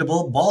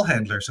formidable ball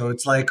handler. So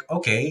it's like,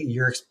 okay,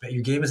 your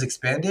game is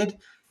expanded.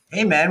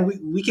 Hey man,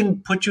 we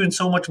can put you in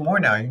so much more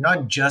now. You're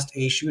not just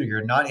a shooter.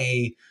 You're not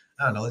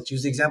I don't know, let's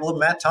use the example of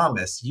Matt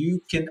Thomas.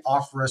 You can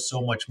offer us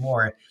so much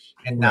more.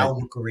 And now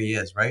look where he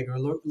is, right? Or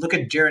look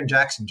at Jaren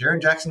Jackson. Jaren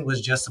Jackson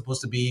was just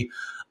supposed to be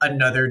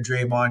another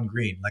Draymond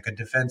Green, like a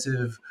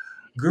defensive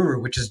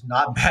guru, which is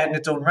not bad in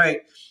its own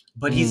right.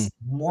 But he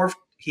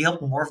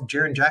helped morph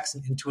Jaren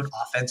Jackson into an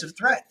offensive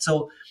threat.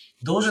 So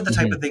those are the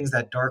type of things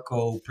that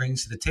Darko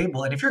brings to the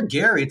table. And if you're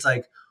Gary, it's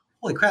like,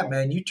 holy crap,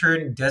 man, you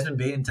turn Desmond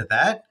Bane into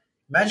that?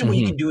 Imagine what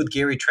you can do with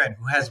Gary Trent,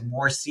 who has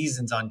more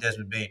seasons on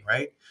Desmond Bane,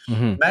 right?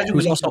 Imagine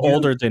who's also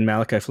older than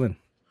Malachi Flynn.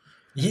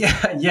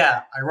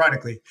 Yeah.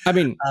 Ironically, I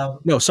mean,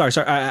 no, sorry.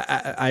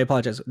 I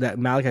apologize. That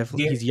Malachi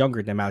Flynn, he's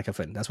younger than Malachi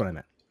Flynn. That's what I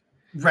meant.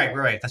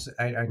 Right. That's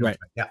I know. Right.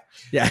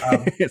 Yeah.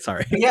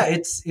 Sorry. Yeah,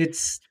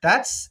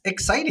 that's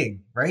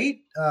exciting, right?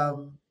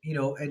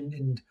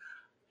 And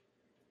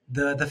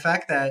the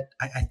fact that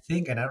I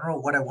think, and I don't know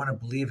what I want to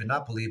believe and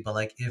not believe, but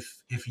like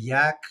if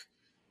Yak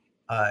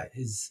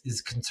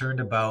is concerned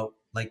about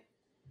like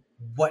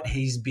what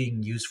he's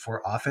being used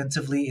for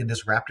offensively in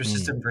this Raptor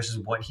system versus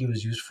what he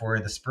was used for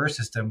in the Spurs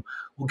system.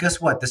 Well,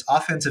 guess what? This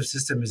offensive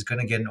system is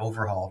going to get an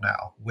overhaul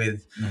now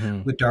with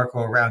Darko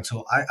around.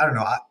 So I don't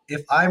know.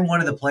 If I'm one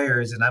of the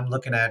players and I'm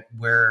looking at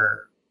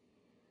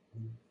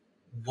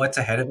what's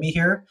ahead of me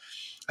here,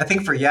 I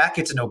think for Yak,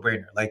 it's a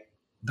no-brainer. Like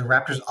the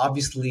Raptors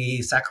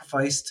obviously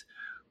sacrificed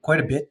quite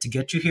a bit to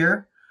get you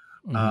here.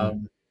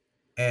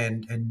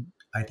 And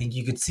I think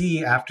you could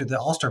see after the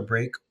All-Star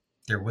break,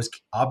 there was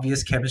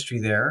obvious chemistry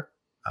there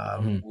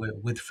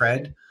with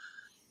Fred.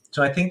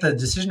 So I think the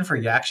decision for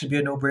Yak should be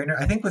a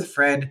no-brainer. I think with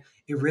Fred,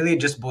 it really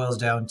just boils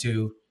down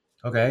to,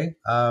 okay,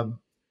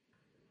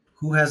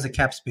 who has the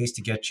cap space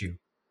to get you?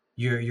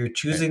 You're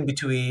choosing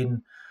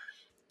between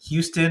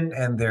Houston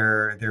and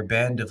their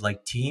band of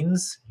like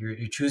teens. You're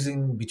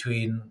choosing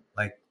between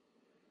like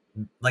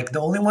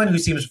the only one who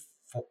seems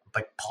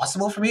like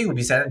possible for me would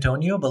be San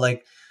Antonio, but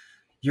like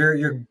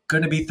you're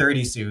going to be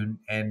 30 soon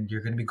and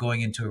you're going to be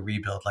going into a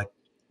rebuild. Like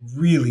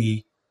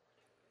really,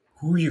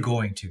 who are you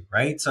going to,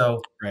 right?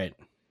 So right.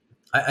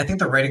 I think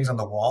the writing's on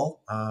the wall.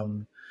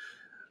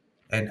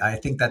 And I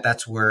think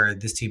that's where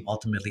this team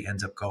ultimately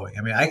ends up going.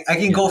 I mean, I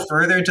can go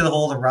further into the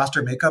whole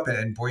roster makeup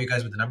and bore you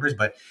guys with the numbers,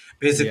 but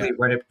basically,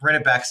 run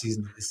it back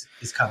season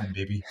is coming,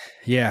 baby.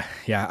 Yeah,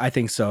 I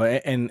think so.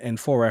 And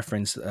for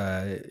reference,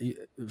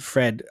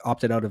 Fred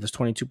opted out of his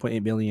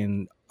 $22.8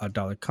 million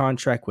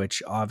contract,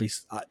 which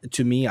obviously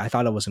to me, I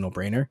thought it was a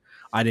no-brainer.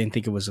 I didn't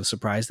think it was a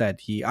surprise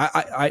that he.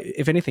 I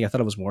if anything, I thought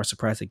it was more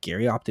surprised that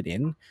Gary opted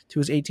in to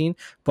his 18.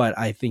 But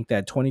I think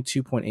that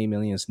 $22.8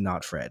 million is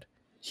not Fred.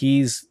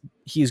 He's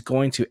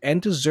going to, and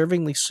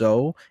deservingly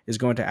so, is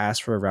going to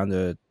ask for around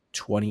the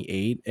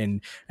 28, and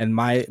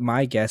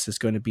my guess is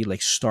going to be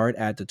like start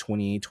at the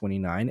 28,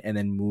 29, and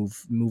then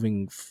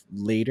moving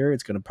later.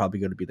 It's going to probably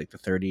be like the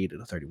 30 to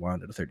the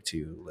 31 to the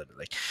 32.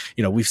 Like,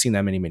 you know, we've seen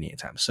that many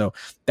times. So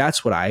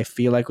that's what I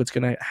feel like what's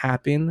going to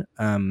happen.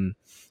 Again,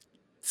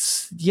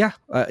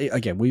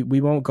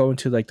 we won't go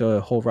into like the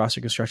whole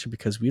roster construction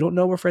because we don't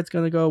know where Fred's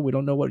going to go. We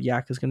don't know what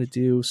Yak is going to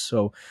do.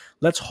 So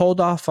let's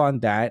hold off on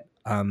that.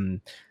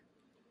 And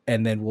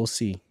then we'll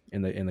see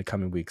in the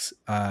coming weeks.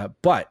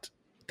 But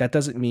that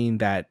doesn't mean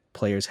that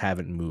players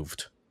haven't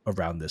moved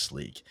around this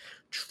league.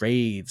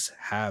 Trades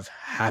have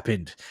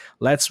happened.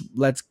 Let's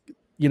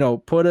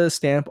put a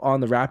stamp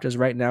on the Raptors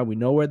right now. We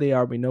know where they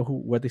are. We know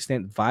where they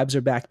stand. Vibes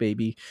are back,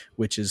 baby,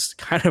 which is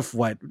kind of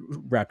what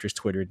Raptors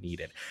Twitter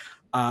needed.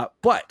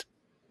 But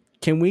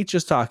can we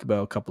just talk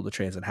about a couple of the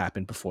trades that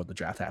happened before the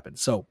draft happened?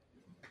 So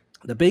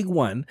the big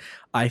one,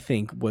 I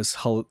think, was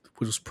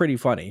pretty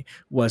funny,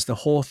 was the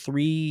whole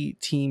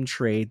 3-team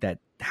trade that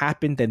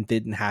happened, then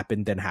didn't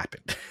happen, then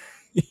happened.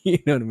 You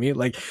know what I mean?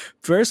 Like,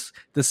 first,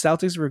 the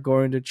Celtics were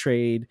going to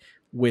trade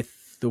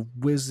with the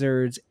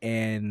Wizards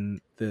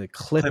and the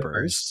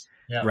Clippers.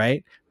 Yeah.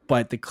 Right?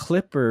 But the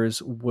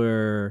Clippers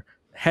were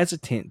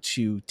hesitant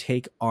to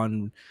take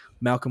on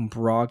Malcolm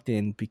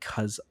Brogdon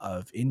because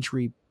of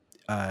injury.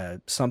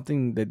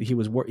 Something that he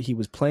was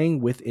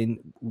playing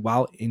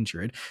while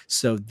injured,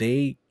 so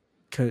they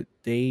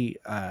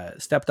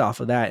stepped off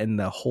of that, and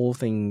the whole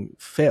thing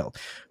failed.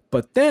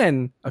 But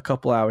then a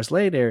couple hours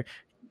later,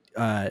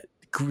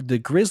 the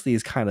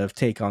Grizzlies kind of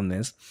take on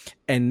this,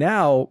 and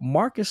now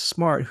Marcus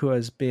Smart, who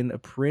has been a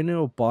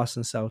perennial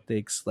Boston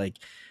Celtics, like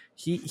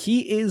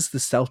he is the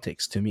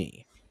Celtics to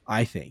me.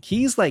 I think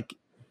he's like,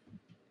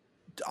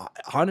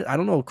 I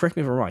don't know, correct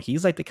me if I'm wrong,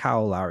 he's like the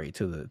Kyle Lowry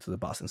to the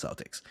Boston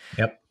Celtics.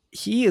 Yep.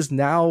 He is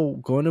now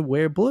going to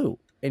wear blue,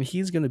 and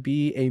he's going to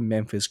be a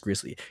Memphis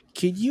Grizzly.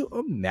 Can you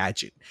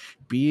imagine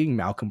being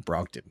Malcolm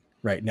Brogdon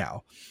right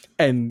now?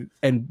 And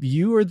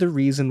you are the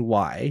reason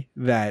why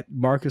that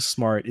Marcus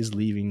Smart is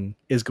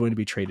going to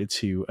be traded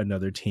to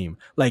another team.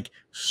 Like,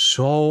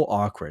 so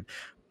awkward.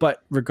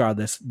 But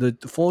regardless, the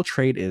full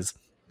trade is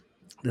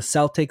the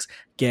Celtics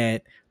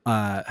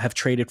have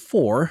traded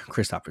for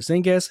Kristaps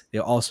Porzingis.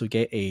 They'll also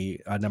get a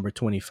number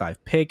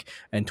 25 pick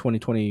and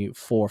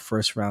 2024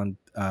 first round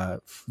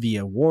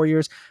via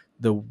Warriors.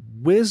 The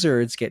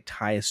Wizards get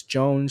Tyus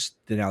Jones,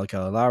 Danilo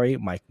Gallinari,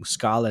 Mike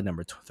Muscala,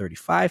 number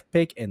 35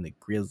 pick, and the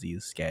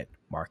Grizzlies get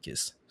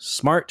Marcus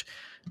Smart.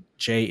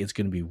 Jay, it's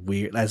going to be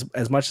weird.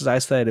 As much as I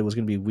said it was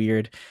going to be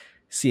weird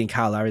seeing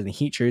Kyle Lowry in the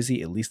Heat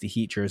jersey, at least the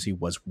Heat jersey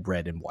was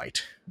red and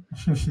white.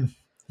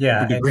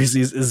 Yeah. The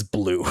Grizzlies is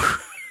blue.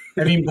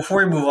 I mean,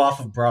 before we move off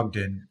of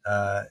Brogdon,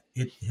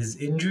 his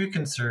injury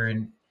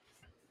concern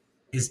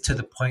is to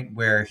the point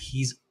where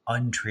he's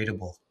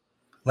untradeable.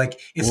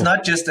 Like, it's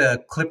not just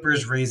a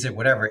Clippers raise it,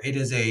 whatever. It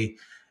is a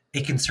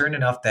concern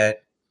enough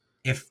that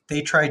if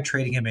they tried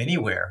trading him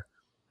anywhere,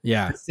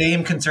 the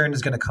same concern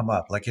is going to come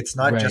up. Like, it's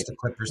not just a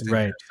Clippers thing.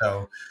 Right.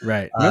 So,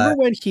 remember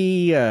when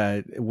he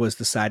was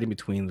deciding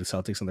between the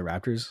Celtics and the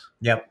Raptors?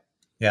 Yep.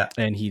 Yeah.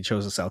 And he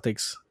chose the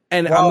Celtics.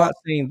 And I'm not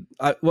saying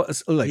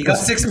he got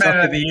 6 Man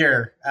of the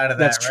Year out of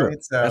that. That's true.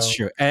 Right? So, that's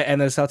true. And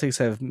the Celtics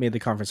have made the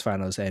conference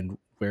finals, and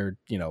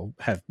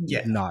have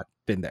not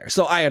been there.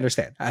 So I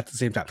understand at the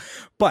same time.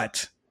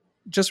 But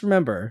just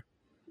remember,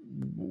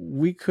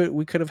 we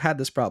could have had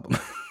this problem.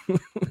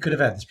 We could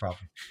have had this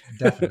problem,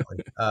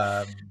 definitely.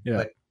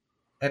 But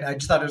and I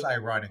just thought it was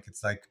ironic.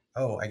 It's like,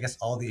 oh, I guess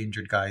all the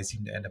injured guys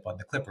seem to end up on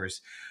the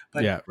Clippers.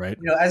 But right.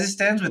 As it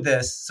stands with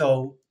this,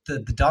 so the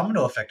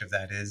domino effect of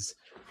that is,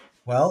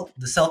 well,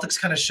 the Celtics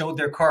kind of showed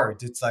their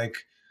cards. It's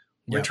like,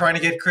 we're trying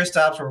to get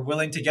Kristaps, we're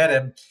willing to get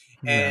him.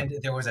 And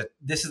there was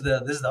this is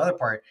the other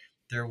part.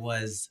 There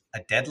was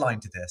a deadline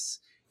to this.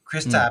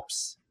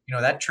 Kristaps,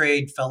 that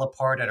trade fell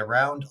apart at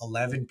around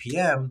 11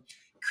 p.m.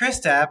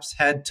 Kristaps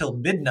had till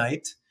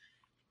midnight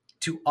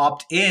to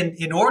opt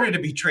in order to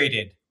be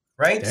traded.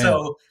 Right. Damn.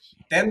 So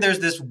then there's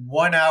this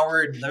 1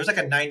 hour, there's like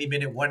a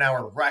 90-minute, 1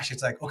 hour rush.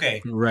 It's like,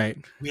 okay, right,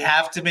 we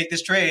have to make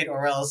this trade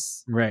or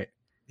else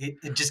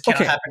it just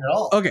cannot happen at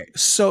all. Okay.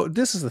 So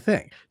this is the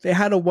thing. They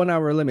had a 1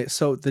 hour limit.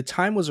 So the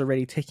time was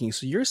already ticking.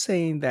 So you're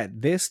saying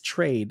that this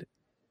trade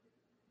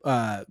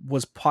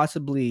was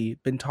possibly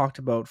been talked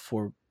about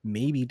for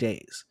maybe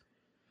days.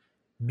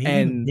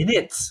 Maybe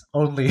minutes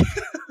only.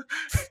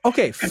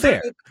 Okay,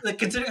 fair.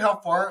 Considering how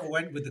far it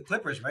went with the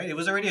Clippers, right? It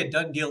was already a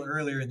done deal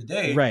earlier in the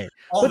day. Right.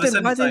 All of a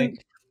sudden, it's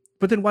like...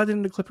 But then why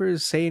didn't the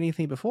Clippers say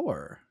anything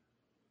before?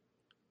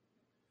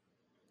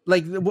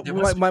 Like,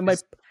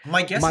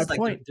 my guess is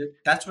like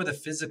that's where the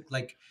physical,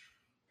 like,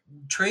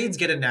 trades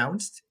get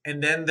announced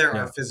and then there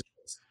are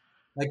physicals.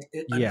 Like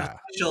an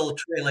official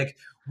trade, like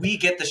we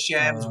get the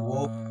Shams.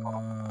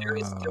 There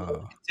is still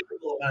a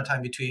typical amount of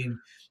time between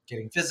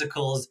getting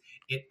physicals,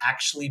 it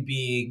actually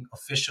being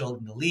official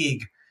in the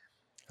league.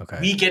 Okay.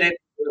 We get it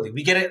early.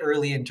 We get it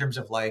early in terms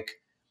of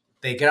like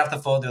they get off the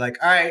phone, they're like,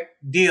 all right,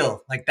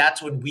 deal. Like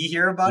that's when we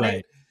hear about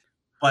it.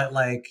 But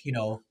like,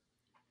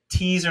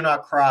 T's are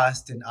not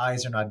crossed and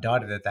I's are not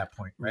dotted at that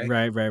point, right?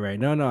 Right.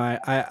 No,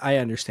 I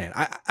understand.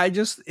 I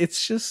just,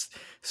 it's just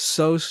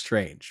so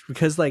strange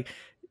because like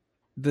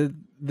the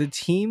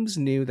teams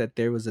knew that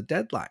there was a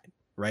deadline,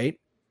 right?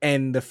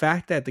 And the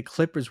fact that the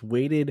Clippers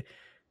waited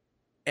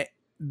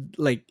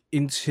like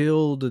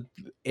until the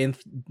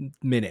nth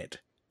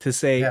minute to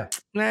say,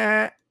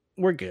 nah,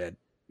 we're good,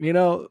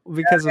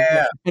 because of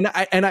and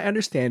I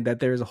understand that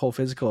there is a whole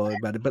physical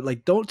about it, but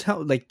like don't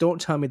tell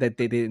me that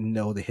they didn't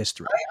know the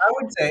history. I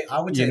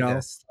would say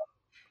this.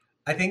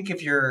 I think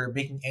if you're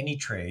making any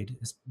trade,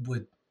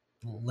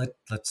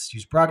 let's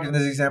use Brogdon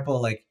as an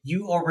example. Like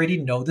you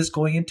already know this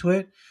going into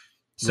it,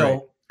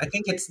 so I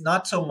think it's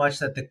not so much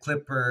that the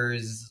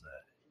Clippers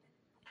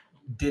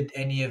did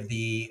any of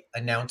the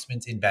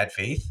announcements in bad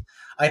faith.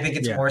 I think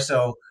it's more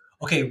so,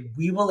 okay,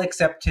 we will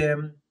accept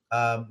him.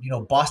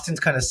 Boston's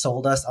kind of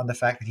sold us on the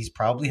fact that he's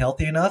probably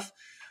healthy enough.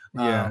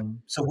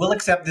 So we'll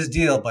accept this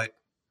deal, but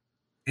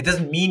it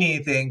doesn't mean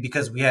anything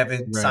because we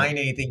haven't signed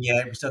anything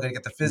yet. We're still going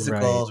to get the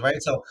physicals,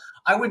 right? So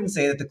I wouldn't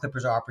say that the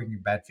Clippers are operating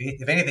in bad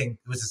faith. If anything,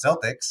 it was the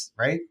Celtics,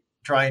 right?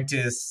 Trying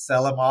to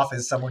sell him off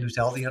as someone who's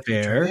healthy enough to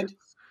be traded.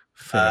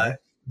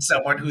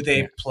 Someone who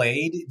they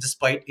played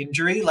despite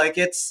injury. Like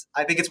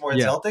I think it's more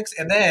the Celtics.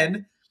 And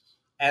then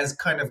as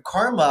kind of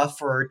karma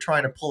for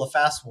trying to pull a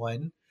fast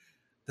one,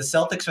 the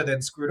Celtics are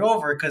then screwed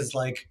over because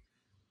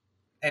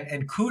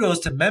and kudos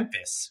to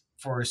Memphis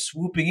for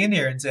swooping in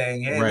here and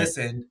saying, hey,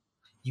 listen,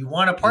 you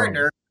want a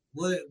partner?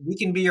 We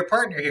can be your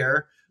partner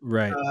here.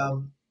 Right.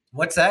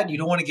 What's that? You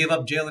don't want to give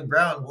up Jaylen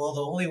Brown. Well,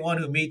 the only one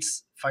who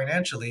meets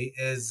financially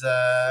is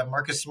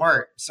Marcus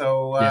Smart.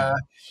 So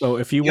so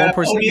if you want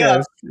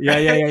Porzingis,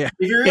 if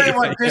you really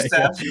want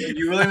Kristaps,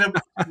 you're willing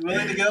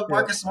to give up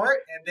Marcus Smart?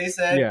 And they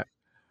said,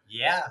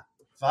 yeah,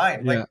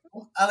 fine. Like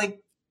I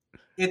like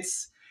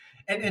it's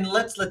and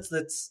let's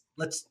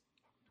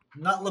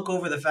not look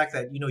over the fact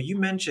that you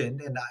mentioned,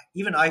 and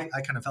I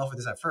kind of fell for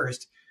this at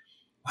first.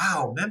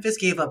 Wow, Memphis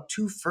gave up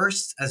 2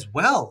 firsts as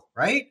well,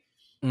 right?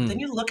 Then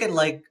you look at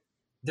like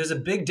there's a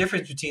big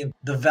difference between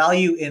the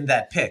value in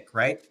that pick,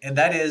 right? And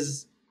that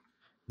is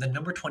the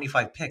number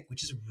 25 pick,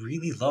 which is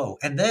really low.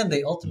 And then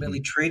they ultimately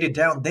traded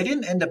down. They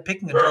didn't end up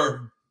picking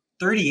until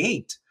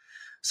 38.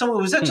 So it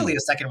was essentially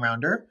a second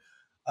rounder.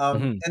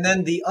 And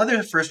then the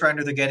other first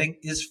rounder they're getting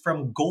is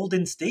from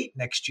Golden State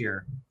next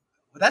year.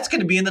 That's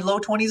going to be in the low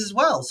 20s as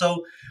well.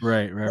 So what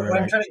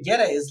I'm trying to get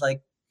at is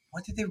like,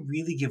 what did they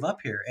really give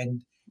up here?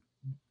 And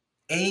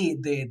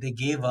they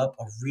gave up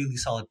a really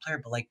solid player,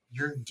 but like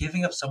you're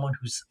giving up someone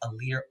who's a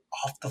leader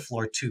off the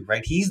floor too,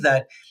 right? He's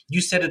that, you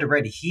said it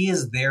already, he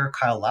is their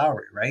Kyle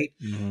Lowry, right?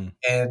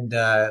 And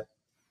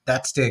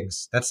that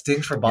stings. That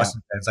stings for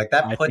Boston fans. Like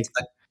that puts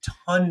a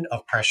ton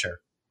of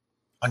pressure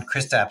on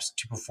Kristaps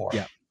to perform.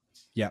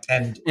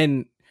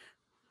 And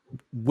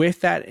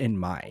with that in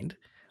mind,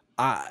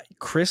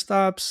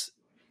 Kristaps,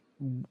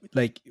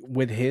 like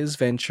with his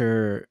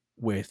venture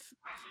with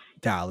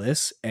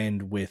Dallas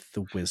and with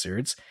the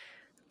Wizards,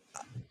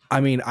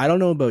 I mean, I don't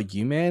know about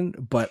you, man,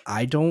 but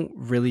I don't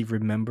really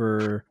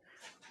remember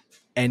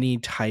any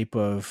type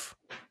of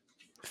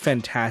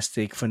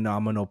fantastic,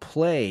 phenomenal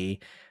play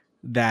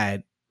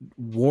that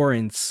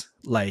warrants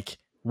like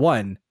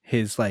one,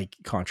 his like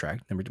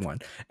contract, number 1,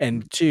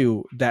 and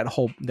 2, that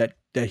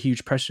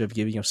huge pressure of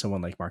giving up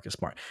someone like Marcus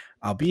Smart.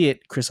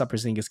 Albeit Kristaps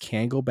Porzingis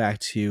can go back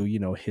to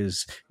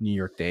his New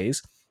York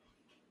days,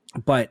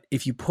 But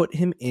if you put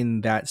him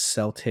in that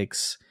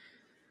Celtics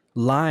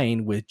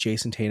line with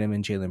Jason Tatum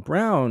and Jaylen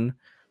Brown,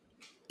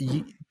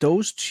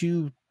 those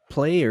two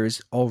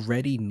players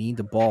already need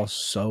the ball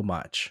so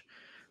much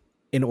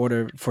in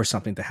order for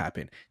something to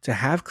happen. To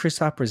have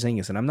Kristaps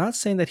Porzingis, and I'm not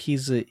saying that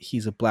he's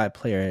a bad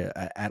player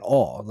at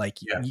all. Like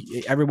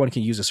everyone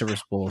can use a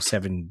serviceable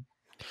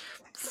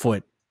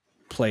 7-foot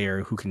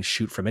player who can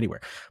shoot from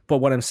anywhere. But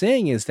what I'm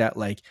saying is that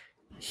like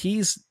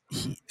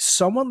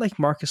someone like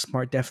Marcus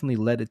Smart definitely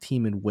led a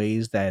team in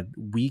ways that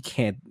we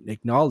can't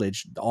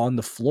acknowledge on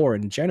the floor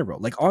in general.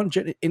 Like on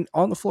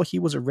the floor, he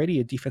was already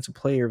a defensive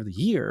player of the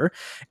year,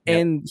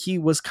 and he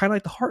was kind of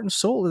like the heart and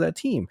soul of that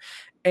team.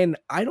 And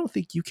I don't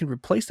think you can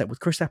replace that with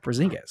Kristaps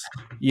Porzingis.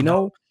 You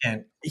know,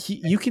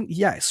 you can,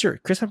 sure.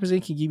 Kristaps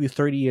Porzingis can give you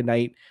 30 a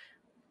night,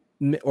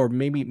 or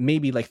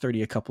maybe like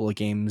 30 a couple of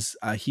games.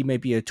 He may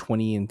be a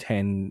 20 and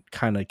 10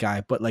 kind of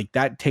guy, but like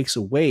that takes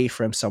away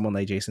from someone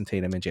like Jason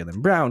Tatum and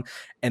Jaylen Brown,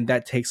 and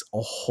that takes a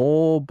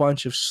whole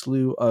bunch of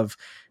slew of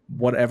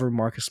whatever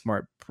Marcus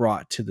Smart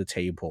brought to the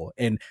table.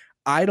 And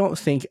I don't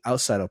think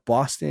outside of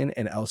Boston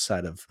and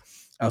outside of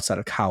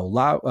Kyle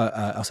Lowry,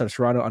 outside of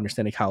Toronto,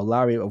 understanding Kyle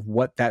Lowry of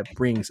what that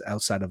brings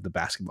outside of the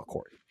basketball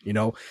court, you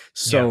know?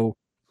 So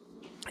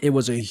it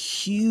was a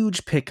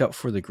huge pickup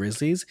for the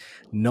Grizzlies,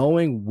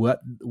 knowing what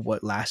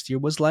last year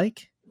was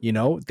like. You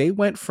know, they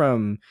went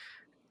from,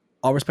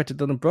 all respect to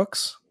Dillon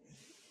Brooks,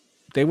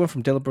 they went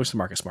from Dillon Brooks to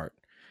Marcus Smart.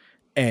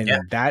 And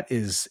that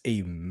is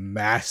a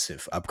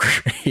massive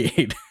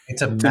upgrade.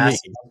 It's a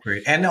massive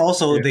upgrade. And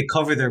also they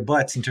cover their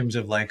butts in terms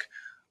of like,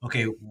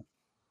 okay,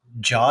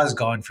 Jaw's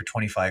gone for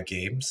 25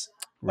 games.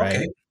 Right.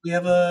 Okay, we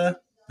have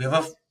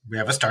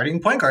a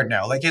starting point guard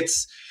now. Like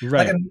it's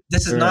right. Like,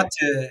 this is not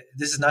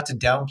to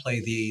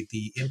downplay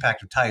the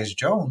impact of Tyus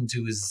Jones,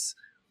 who's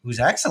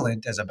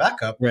excellent as a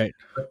backup. Right.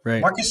 Right.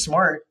 Marcus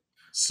Smart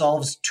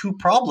solves two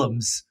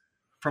problems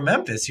for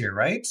Memphis here,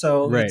 right?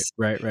 So right.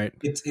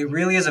 It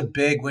really is a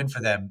big win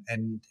for them.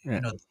 And you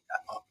know,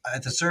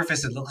 at the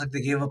surface, it looks like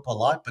they gave up a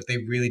lot, but they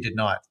really did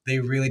not. They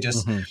really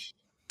just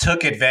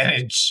took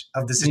advantage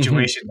of the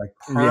situation like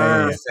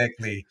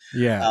perfectly.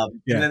 Yeah.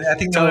 And then I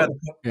think the other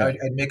point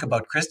I'd make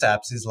about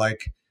Kristaps is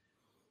like,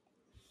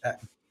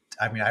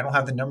 I mean, I don't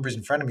have the numbers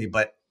in front of me,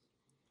 but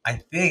I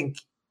think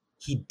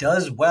he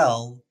does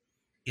well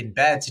in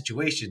bad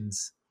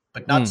situations,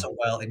 but not so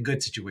well in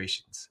good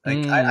situations.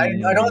 Like I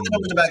don't have the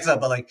numbers to back this up,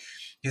 but like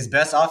his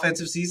best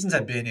offensive seasons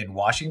have been in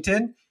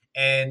Washington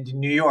and in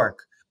New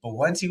York. But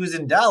once he was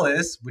in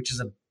Dallas, which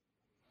is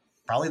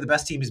probably the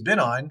best team he's been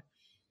on,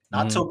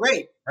 not so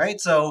great,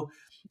 right? So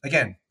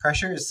again,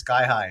 pressure is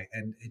sky high,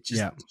 and it's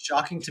just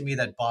shocking to me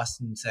that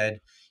Boston said,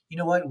 you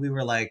know what, we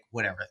were like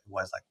whatever it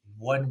was, like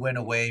one win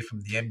away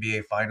from the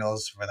NBA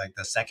Finals for like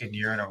the second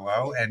year in a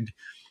row, and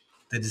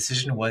the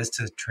decision was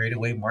to trade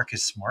away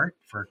Marcus Smart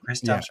for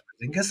Kristaps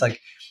Porzingis.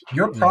 Like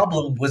your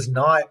problem was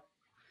not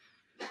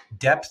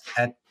depth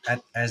at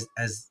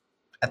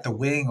the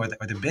wing or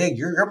the big.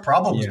 Your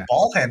problem was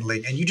ball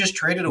handling, and you just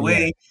traded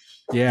away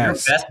your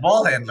best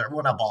ball handler.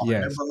 Well, not ball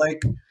handler, but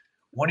like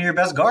one of your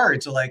best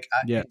guards. So like,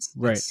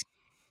 it's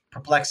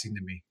perplexing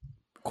to me.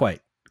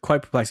 Quite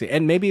perplexing.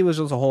 And maybe it was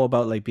just a whole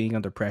about like being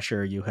under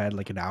pressure. You had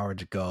like an hour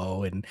to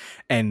go,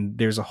 and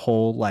there's a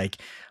whole like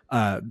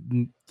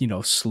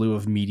slew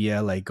of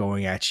media like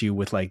going at you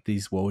with like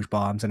these Woj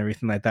bombs and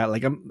everything like that.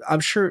 Like I'm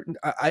sure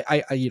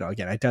I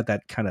again, I doubt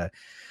that kind of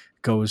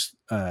goes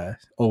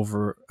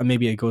over,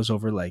 maybe it goes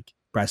over like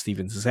Brad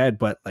Stevens' head,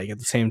 but like at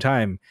the same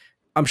time,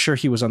 I'm sure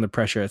he was under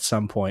pressure at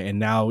some point, and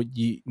now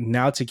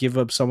to give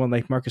up someone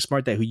like Marcus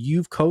Smart, that who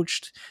you've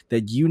coached,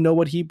 that you know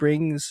what he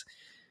brings.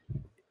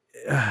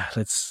 I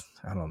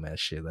don't know, man.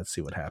 Shit, let's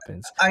see what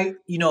happens.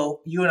 You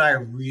and I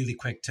are really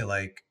quick to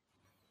like,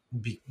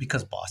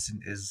 because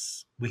Boston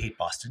we hate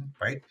Boston,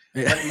 right?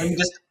 Let me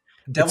just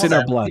devil's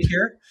advocate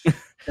here.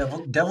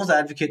 Devil's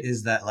advocate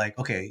is that like,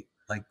 okay,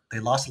 like they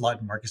lost a lot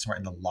in Marcus Smart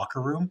in the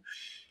locker room,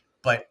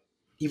 but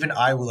even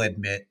I will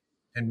admit,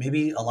 and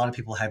maybe a lot of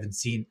people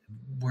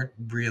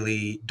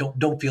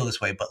don't feel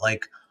this way, but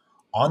like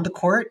on the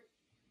court,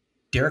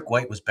 Derek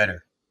White was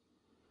better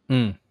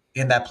in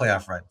that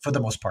playoff run for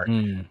the most part.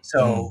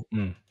 So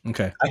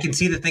okay, I can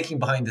see the thinking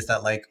behind this,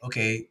 that like,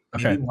 okay,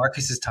 maybe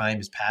Marcus's time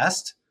is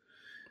past,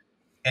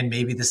 and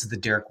maybe this is the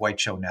Derek White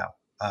show now.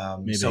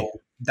 So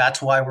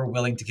that's why we're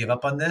willing to give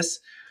up on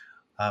this.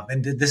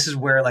 And this is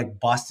where like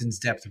Boston's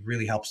depth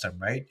really helps them,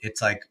 right?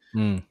 It's like,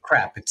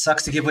 crap, it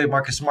sucks to give away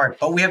Marcus Smart,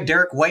 but we have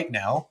Derek White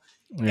now.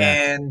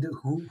 And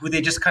who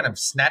they just kind of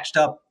snatched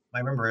up. I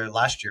remember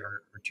last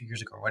year or 2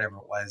 years ago or whatever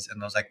it was.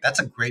 And I was like, that's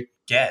a great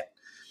get.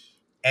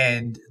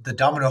 And the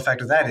domino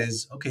effect of that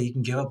is, okay, you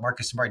can give up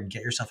Marcus Smart and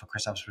get yourself a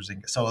Kristaps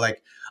Porzingis. So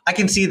like, I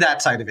can see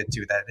that side of it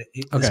too, that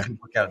this could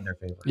work out in their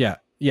favor.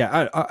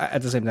 Yeah.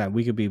 At the same time,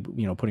 we could be,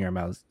 putting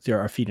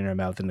our feet in our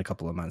mouth in a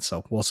couple of months.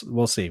 So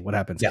we'll see what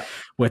happens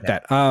with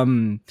that.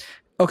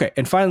 Okay.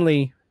 And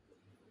finally,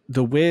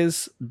 the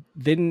Wiz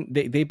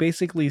they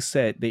basically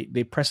said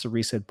they pressed the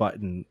reset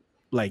button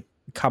like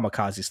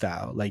kamikaze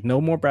style. Like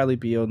no more Bradley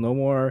Beal, no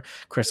more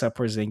Kristaps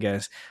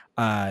Porzingis,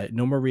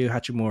 no more Ryu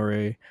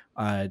Hachimura.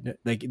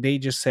 Like they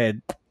just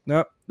said,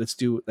 no,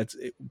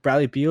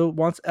 Bradley Beal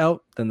wants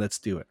out, then let's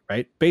do it.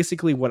 Right.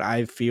 Basically what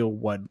I feel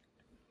what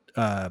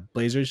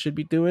Blazers should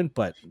be doing,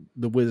 but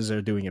the Wizards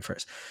are doing it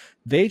first.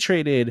 They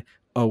traded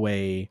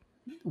away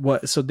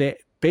so they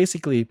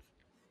basically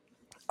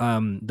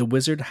the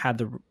Wizard had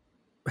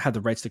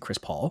the rights to Chris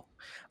Paul.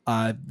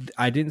 I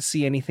didn't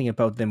see anything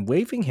about them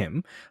waiving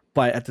him,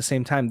 but at the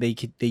same time, they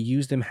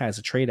used him as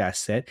a trade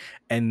asset,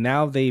 and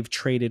now they've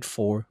traded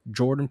for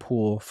Jordan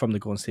Poole from the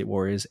Golden State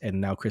Warriors, and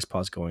now Chris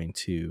Paul's going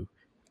to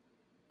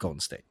Golden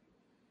State.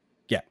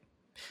 Yeah,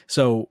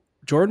 so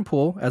Jordan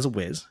Poole as a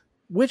Wiz,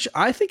 which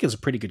I think is a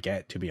pretty good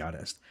get, to be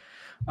honest.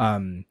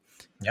 But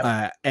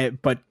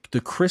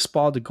the Chris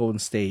Paul to Golden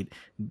State,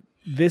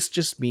 this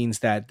just means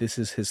that this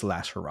is his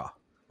last hurrah,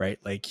 right?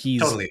 Like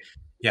he's totally.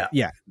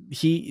 Yeah.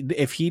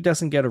 If he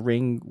doesn't get a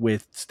ring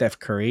with Steph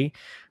Curry,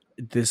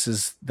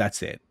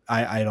 that's it.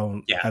 I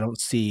don't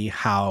see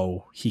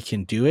how he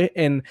can do it,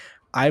 and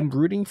I'm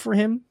rooting for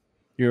him.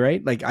 You're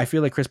right. Like I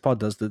feel like Chris Paul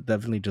does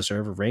definitely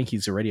deserve a ring.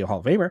 He's already a Hall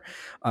of Famer.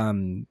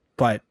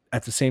 But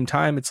at the same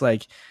time, it's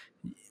like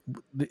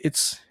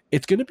it's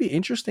going to be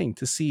interesting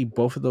to see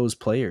both of those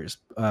players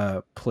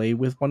play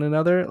with one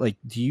another. Like,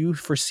 do you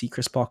foresee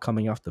Chris Paul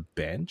coming off the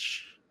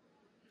bench?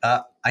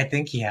 I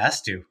think he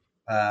has to.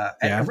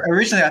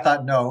 Originally, I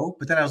thought no,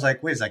 but then I was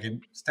like, wait a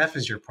second, Steph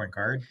is your point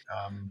guard.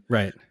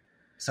 Right.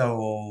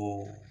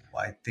 So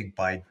I think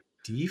by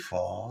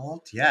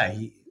default,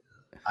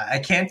 I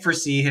can't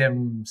foresee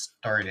him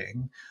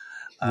starting.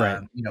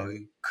 Right.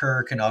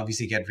 Kerr can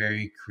obviously get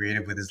very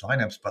creative with his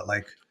lineups, but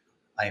like,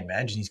 I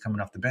imagine he's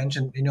coming off the bench.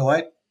 And you know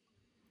what?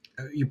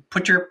 You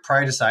put your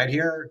pride aside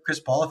here, Chris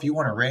Paul, if you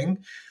want a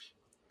ring,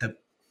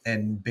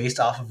 and based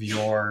off of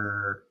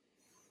your,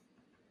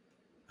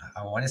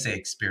 I want to say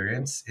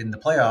experience in the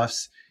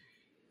playoffs,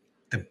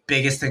 the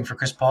biggest thing for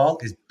Chris Paul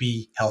is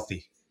be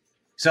healthy.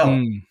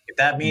 So if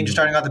that means you're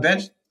starting off the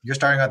bench, you're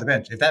starting off the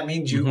bench. If that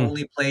means you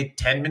only play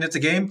 10 minutes a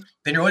game,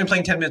 then you're only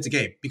playing 10 minutes a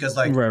game because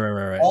like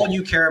right. all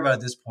you care about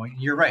at this point,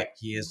 you're right.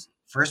 He is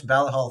first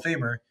ballot Hall of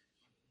Famer.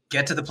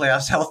 Get to the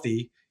playoffs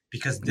healthy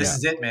because this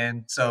is it,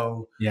 man.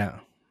 So yeah,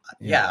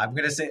 I'm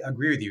going to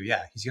agree with you.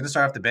 Yeah, he's going to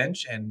start off the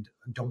bench, and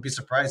don't be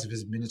surprised if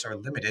his minutes are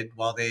limited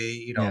while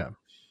they,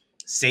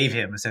 save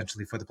him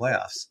essentially for the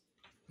playoffs.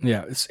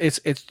 Yeah, it's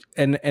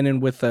and then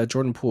with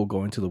Jordan Poole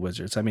going to the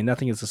Wizards, I mean,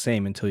 nothing is the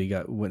same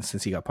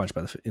since he got punched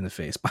in the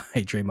face by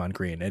Draymond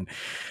Green, and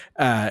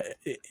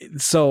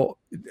so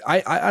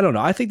I don't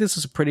know. I think this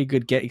is a pretty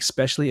good get,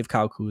 especially if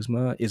Kyle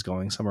Kuzma is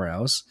going somewhere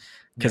else,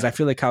 because I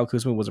feel like Kyle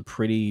Kuzma was a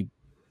pretty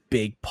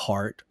big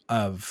part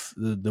of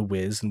the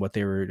Wiz and what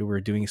they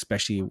were doing,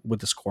 especially with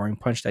the scoring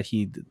punch that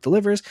he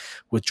delivers.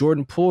 With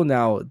Jordan Poole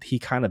now, he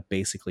kind of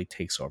basically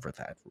takes over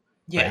that.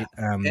 Yeah,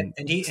 right?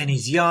 and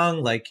he's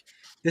young. Like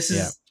this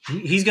is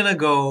he's gonna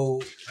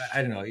go.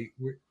 I don't know.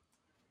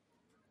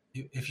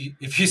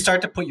 If you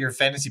start to put your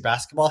fantasy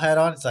basketball hat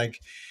on, it's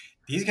like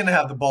he's gonna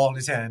have the ball in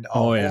his hand.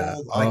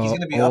 Like he's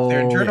gonna be up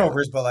there in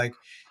turnovers, but like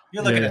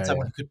you're looking at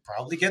someone who could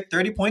probably get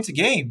 30 points a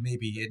game,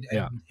 maybe,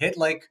 and hit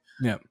like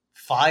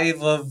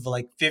 5 of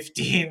like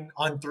 15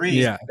 on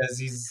threes because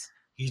he's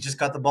just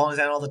got the ball in his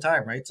hand all the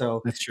time, right?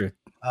 So that's true.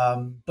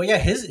 But yeah,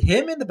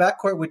 him in the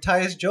backcourt with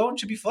Tyus Jones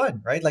should be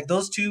fun, right? Like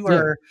those two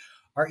are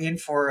in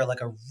for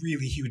like a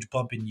really huge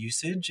bump in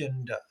usage,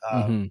 and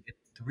the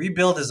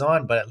rebuild is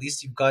on, but at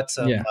least you've got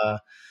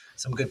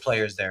some good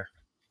players there.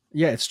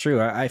 Yeah, it's true.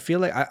 I feel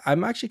like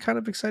I'm actually kind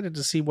of excited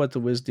to see what the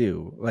Wiz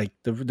do. Like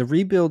the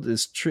rebuild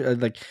is true.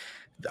 Like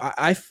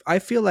I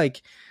feel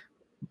like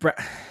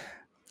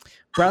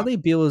Bradley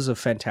Beal is a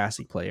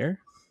fantastic player.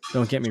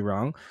 Don't get me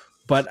wrong.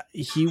 But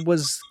he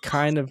was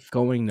kind of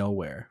going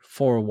nowhere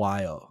for a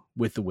while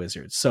with the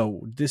Wizards.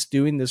 So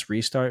doing this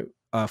restart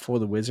for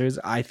the Wizards,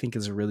 I think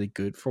is really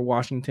good for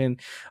Washington.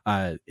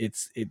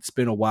 It's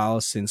been a while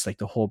since like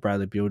the whole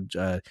Bradley Beal,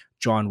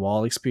 John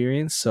Wall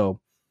experience. So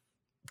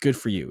good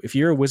for you. If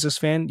you're a Wizards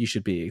fan, you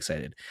should be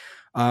excited.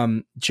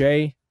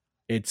 Jay,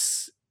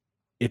 it's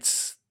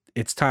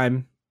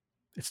time.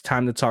 It's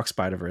time to talk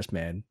Spider-Verse,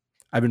 man.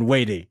 I've been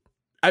waiting.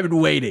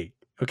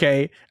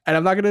 Okay, and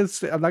I'm not gonna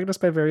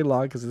spend very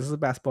long because this is a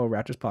Basketball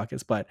Raptors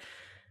podcast, but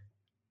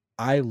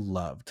I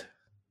loved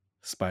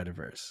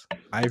Spider-Verse.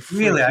 I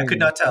could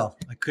not tell.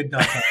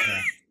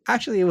 That.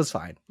 Actually, it was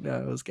fine. No,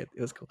 it was good.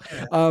 It was cool.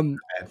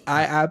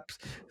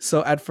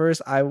 So at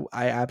first, I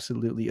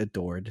absolutely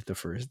adored the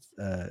first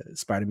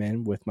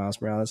Spider-Man with Miles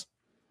Morales,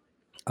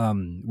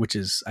 which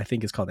is I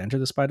think it's called Enter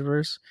the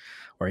Spider-Verse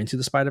or Into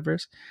the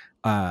Spider-Verse.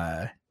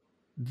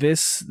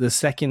 The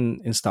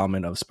second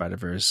installment of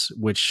Spider-Verse,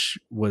 which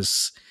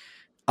was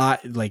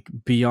like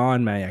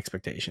beyond my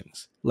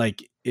expectations.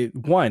 Like we're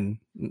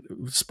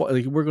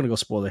gonna go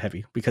spoiler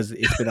heavy because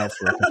it's been out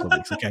for a couple of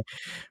weeks. Okay,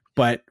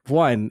 but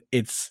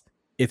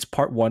it's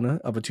part 1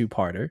 of a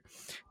 2-parter,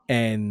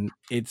 and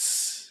it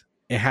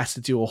has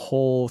to do a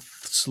whole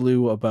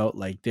slew about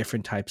like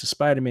different types of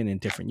Spider-Man in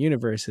different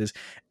universes.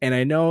 And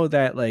I know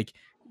that like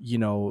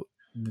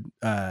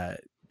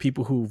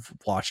people who've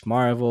watched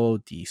Marvel,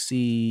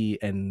 DC,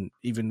 and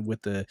even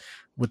with the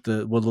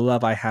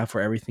love I have for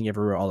everything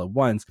everywhere all at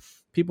once,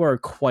 people are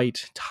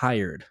quite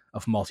tired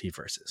of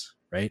multiverses,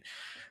 right?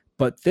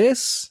 But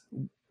this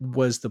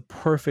was the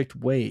perfect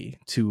way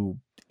to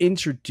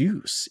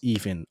introduce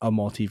even a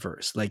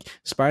multiverse. Like,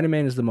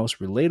 Spider-Man is the most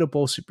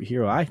relatable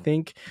superhero, I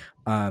think.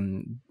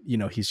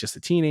 He's just a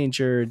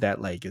teenager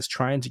that like is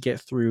trying to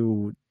get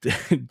through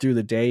through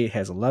the day,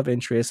 has a love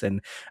interest,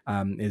 and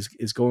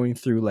is going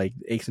through like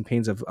aches and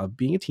pains of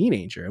being a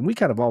teenager, and we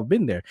kind of all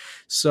been there.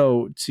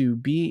 So to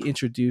be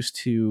introduced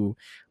to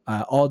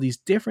all these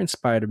different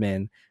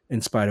Spider-Men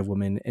and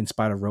Spider-Woman and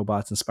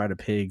Spider-Robots and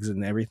Spider-Pigs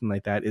and everything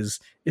like that is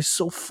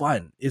so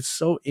fun. It's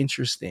so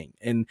interesting,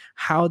 and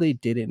how they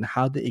did it and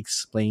how they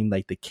explained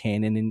like the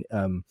canon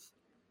and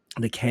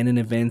the canon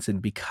events,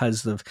 and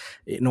because of,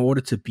 in order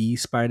to be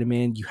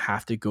Spider-Man, you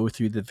have to go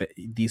through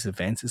these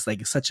events. It's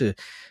like such a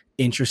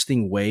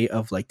interesting way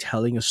of like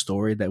telling a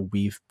story that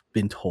we've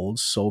been told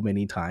so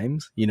many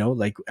times,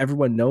 like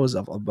everyone knows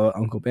about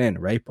Uncle Ben,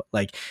 right? But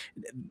like,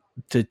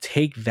 to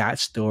take that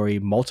story,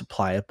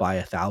 multiply it by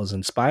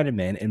 1,000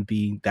 Spider-Man, and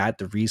be that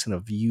the reason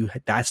of you,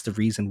 that's the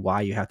reason why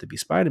you have to be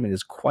Spider-Man,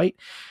 is quite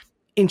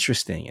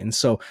interesting. And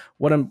so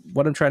what I'm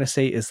trying to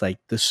say is like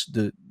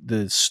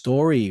the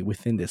story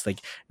within this,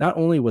 like, not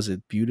only was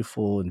it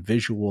beautiful and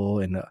visual,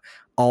 and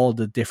all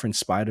the different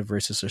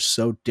Spider-Verses are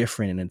so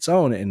different in its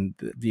own, and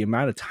the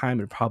amount of time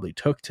it probably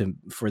took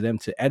for them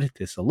to edit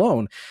this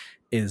alone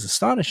is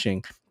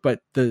astonishing,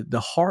 but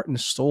the heart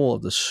and soul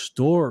of the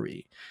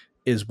story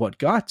is what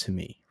got to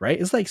me, right?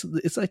 It's like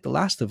The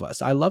Last of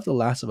Us. I love The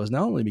Last of Us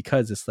not only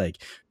because it's like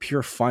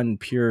pure fun,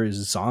 pure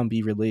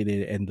zombie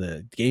related, and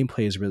the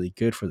gameplay is really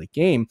good for the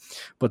game,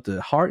 but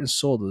the heart and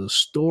soul of the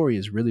story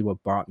is really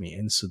what brought me.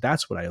 And so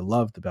that's what I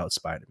loved about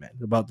Spider-Man,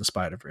 about the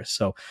Spider-Verse.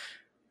 So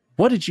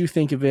what did you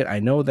think of it? I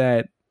know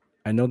that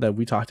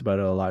we talked about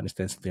it a lot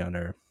extensively on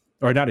our,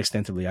 or not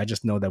extensively, I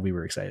just know that we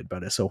were excited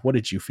about it. So what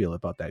did you feel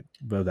about that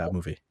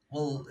movie?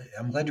 Well,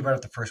 I'm glad you brought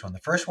up the first one. The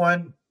first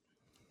one,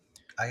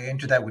 I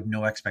entered that with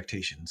no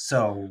expectations.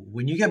 So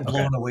when you get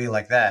blown away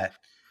like that,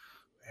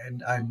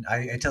 and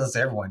I tell this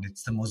to everyone,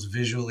 it's the most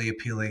visually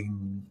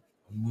appealing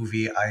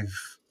movie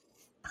I've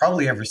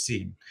probably ever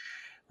seen.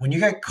 When you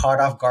get caught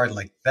off guard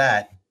like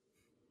that,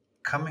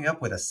 coming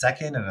up with a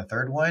second and a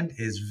third one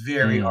is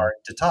very hard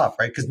to top,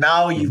 right? Because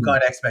now you've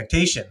got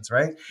expectations,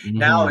 right?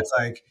 Now it's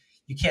like,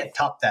 you can't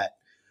top that.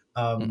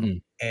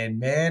 And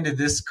man, did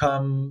this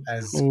come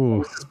as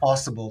close as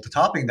possible to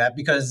topping that,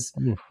 because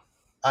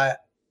I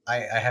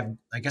have,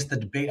 I guess the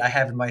debate I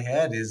have in my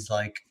head is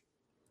like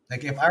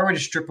if I were to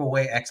strip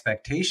away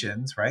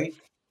expectations, right,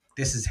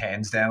 this is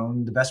hands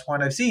down the best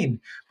one I've seen.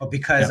 But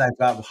because I've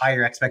got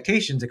higher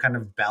expectations, it kind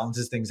of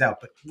balances things out.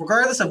 But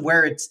regardless of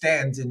where it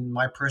stands in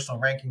my personal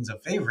rankings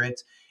of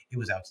favorites, it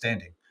was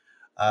outstanding.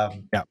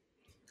 And I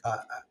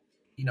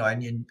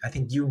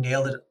think you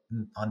nailed it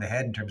on the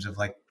head in terms of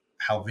like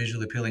how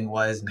visually appealing it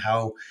was and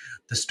how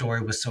the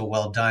story was so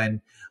well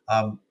done.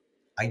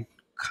 I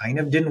kind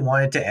of didn't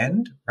want it to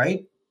end,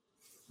 right?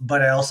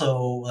 But I also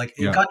like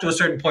it got to a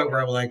certain point where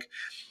I was like,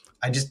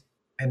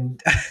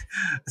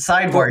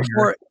 sidebar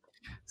here.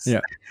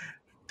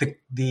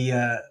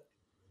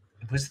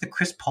 Was it the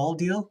Chris Paul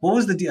deal? What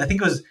was the deal? I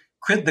think it was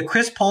the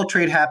Chris Paul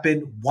trade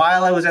happened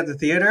while I was at the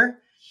theater.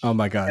 Oh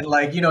my God. And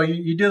like, you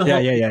do the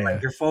whole thing,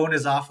 like your phone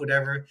is off,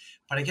 whatever.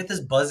 But I get this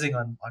buzzing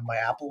on my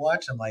Apple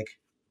Watch. I'm like,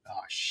 oh,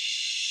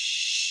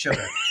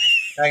 sugar.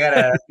 I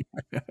gotta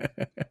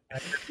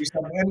do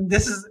something. And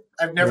this is,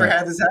 I've never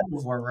had this happen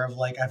before, where I've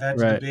had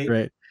to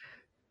debate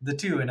the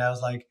two. And I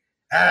was like,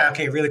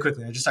 okay, really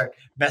quickly. I just start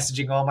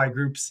messaging all my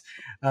groups.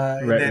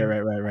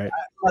 Right.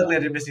 Luckily I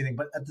didn't miss anything.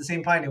 But at the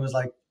same time, it was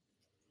like,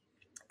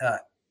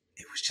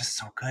 it was just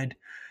so good.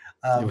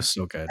 It was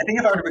so good. I think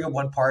if I were to bring up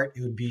one part,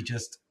 it would be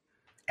just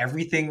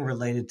everything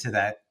related to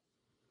that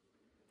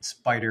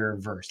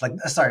Spider-Verse. Like,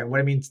 sorry,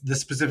 what I mean,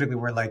 specifically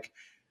where like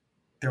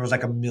there was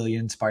like a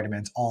million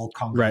Spider-Mans all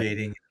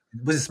congregating.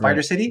 Right. Was it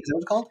Spider City? Is that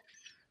what it's called?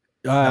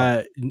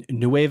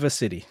 Nueva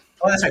City.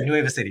 Oh, that's right,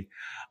 Nueva City.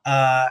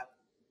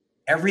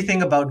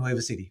 Everything about Nueva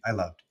City, I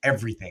loved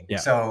everything. Yeah.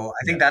 So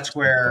I think that's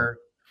where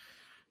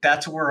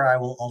I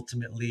will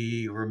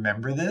ultimately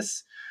remember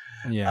this.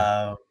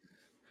 Yeah.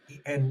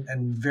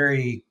 And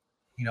very,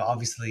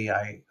 obviously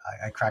I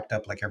cracked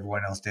up like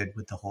everyone else did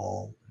with the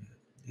whole,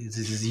 is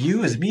it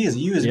you, is it me, is it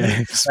you, is it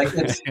me? Like,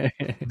 it's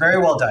very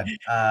well done.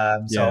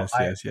 Yes.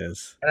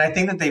 And I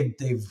think that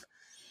they've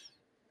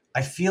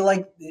I feel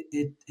like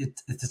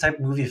it's the type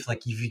of movie, if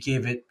you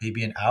gave it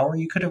maybe an hour,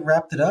 you could have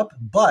wrapped it up.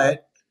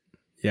 But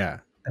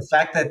the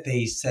fact that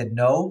they said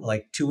no,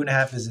 like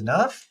 2.5 is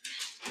enough,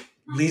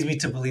 leads me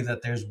to believe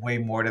that there's way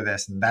more to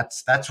this, and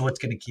that's what's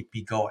going to keep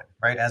me going,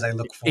 right? As I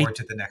look forward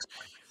to the next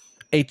one.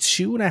 A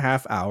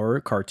 2.5 hour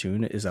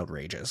cartoon is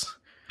outrageous,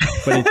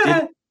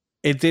 but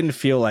it didn't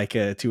feel like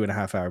a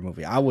 2.5 hour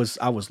movie. I was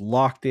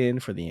locked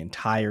in for the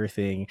entire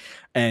thing,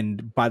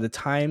 and by the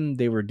time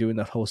they were doing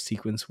the whole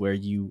sequence where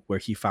he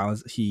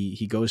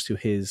goes to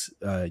his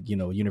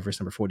universe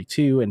number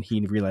 42, and he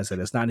realized that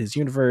it's not his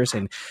universe,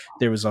 and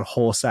there was a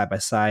whole side by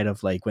side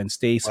of like when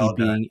Stacy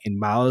being in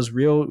Miles'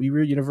 real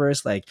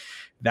universe, like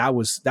that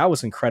was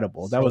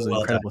incredible. That was an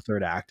incredible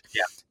third act.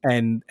 Yeah,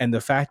 and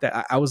the fact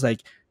that I was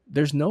like,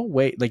 there's no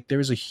way, like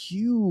there's a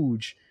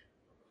huge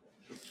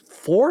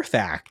fourth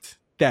act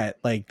that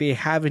like they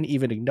haven't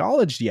even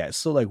acknowledged yet.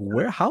 So like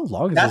how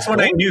long is that's this what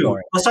I knew.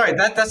 For? Well, sorry,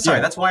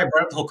 that's why I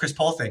brought up the whole Chris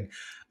Paul thing.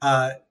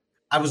 I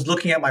was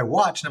looking at my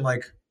watch and I'm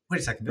like,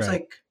 wait a second, there's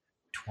like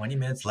 20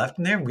 minutes left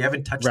in there. We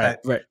haven't touched that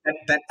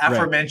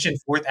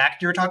aforementioned fourth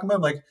act you were talking about.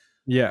 I'm like,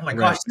 oh my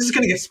gosh, this is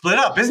gonna get split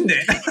up, isn't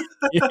it?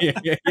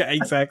 yeah,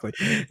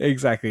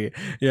 exactly.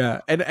 Yeah.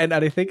 And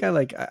I think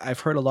I've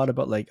heard a lot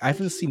about, like, I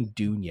haven't seen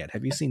Dune yet.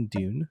 Have you seen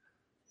Dune?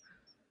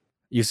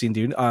 You've seen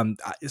Dune?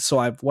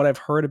 So what I've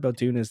heard about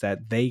Dune is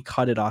that they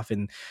cut it off,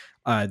 and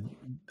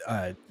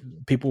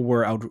people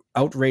were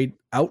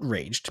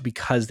outraged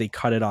because they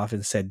cut it off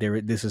and said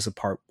this is a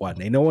part one.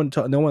 No one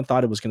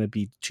thought it was going to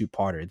be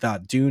two-parter.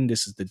 That Dune,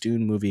 this is the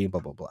Dune movie, blah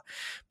blah blah.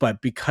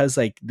 But because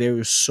like there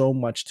was so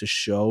much to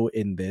show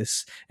in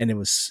this, and it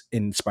was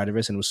in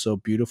Spider-Verse, and it was so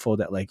beautiful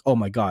that like, oh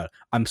my god,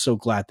 I'm so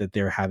glad that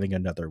they're having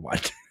another one.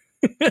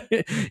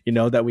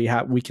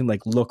 That we can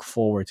like look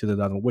forward to the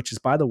other one, which is,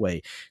 by the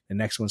way, the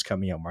next one's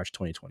coming out March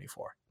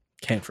 2024.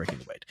 Can't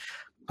freaking wait.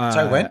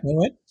 Sorry,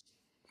 when?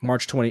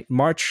 March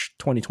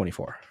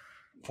 2024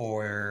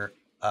 for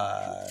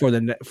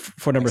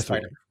number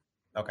 3.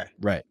 Okay,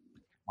 right.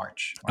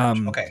 March.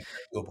 Okay,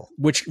 doable.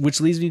 Which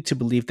leads me to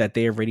believe that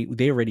they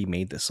already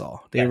made this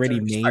all. They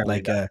already made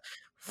like a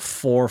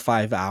 4 or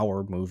 5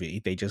 hour movie.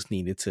 They just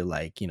needed to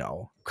like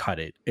cut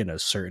it in a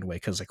certain way,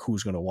 because like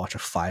who's going to watch a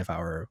 5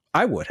 hour?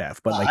 I would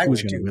have, but like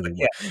who's going to really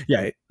watch?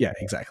 Yeah,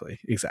 exactly.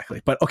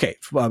 But okay,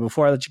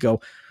 before I let you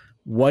go,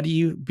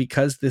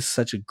 because this is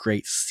such a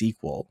great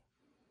sequel,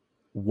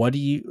 what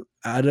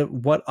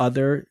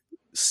other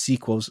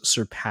sequels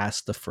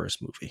surpass the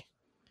first movie?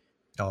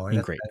 Oh,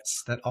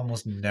 that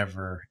almost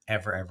never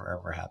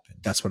ever happens.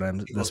 That's what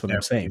I'm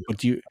saying. But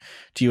do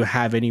you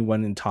have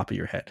anyone in top of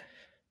your head?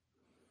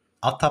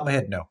 Off the top of my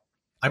head, no.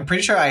 I'm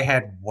pretty sure I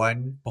had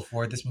one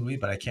before this movie,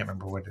 but I can't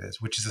remember what it is,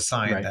 which is a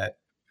sign that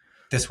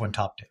this one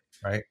topped it,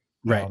 right?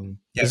 Right.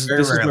 This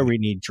is where we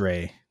need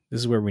Dre. This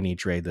is where we need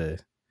Dre, the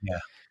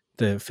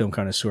film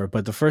connoisseur.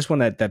 But the first one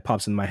that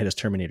pops in my head is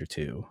Terminator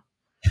 2.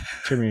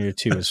 Terminator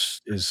 2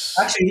 is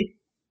actually,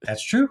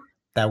 that's true.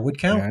 That would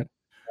count.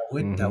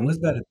 Yeah. That was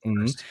better than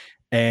the first.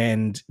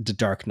 And The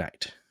Dark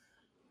Knight.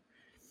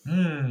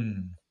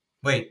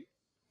 Wait.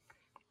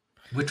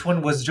 Which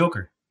one was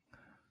Joker?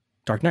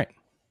 Dark Knight.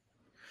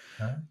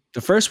 Huh?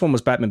 The first one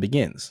was Batman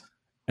Begins,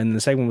 and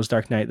the second one was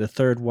Dark Knight. The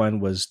third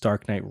one was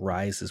Dark Knight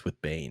Rises with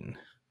Bane.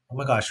 Oh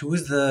my gosh,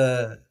 who's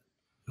the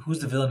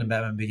villain in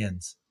Batman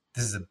Begins?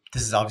 This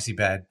is obviously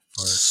bad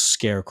for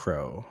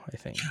Scarecrow, I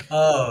think.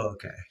 Oh,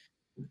 okay.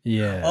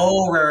 Yeah.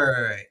 Oh,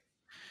 right.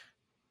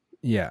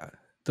 Yeah.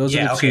 Those are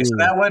the okay. two. So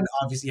that one,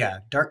 obviously,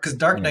 Dark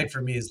Knight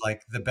for me is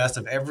like the best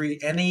of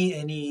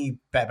any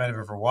Batman I've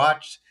ever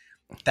watched.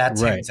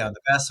 That's hands down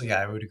the best. So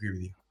yeah, I would agree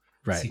with you.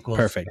 Right. Sequels,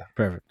 Perfect.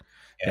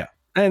 Yeah.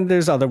 And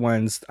there's other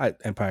ones.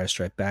 Empire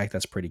Strikes Back.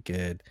 That's pretty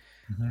good.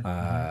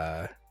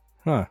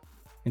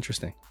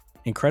 Interesting.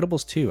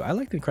 Incredibles 2. I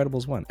like the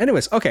Incredibles 1.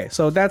 Anyways, okay,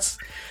 so that's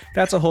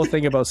a whole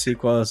thing about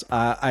sequels.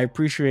 I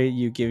appreciate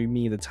you giving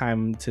me the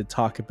time to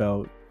talk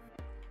about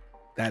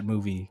that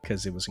movie,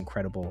 because it was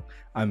incredible.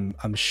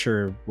 I'm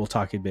sure we'll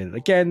talk a bit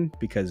again,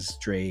 because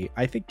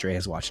I think Dre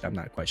has watched it. I'm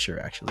not quite sure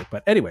actually.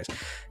 But anyways,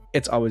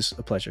 it's always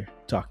a pleasure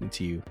talking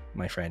to you,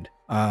 my friend.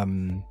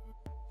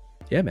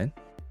 Yeah, man.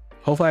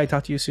 Hopefully I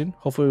talk to you soon.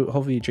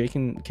 Hopefully Dre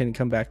can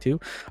come back too.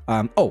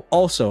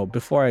 Also,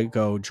 before I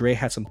go, Dre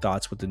had some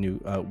thoughts with the new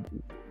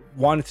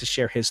wanted to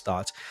share his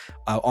thoughts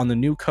on the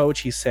new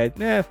coach. He said,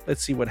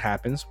 let's see what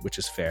happens, which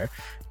is fair.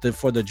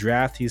 For the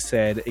draft, he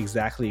said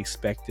exactly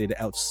expected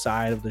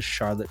outside of the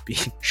Charlotte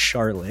being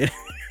Charlotte.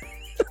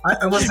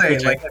 I will say,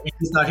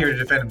 he's not here to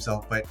defend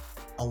himself, but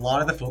a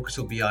lot of the focus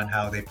will be on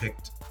how they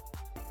picked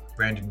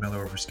Brandon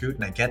Miller over Scoot,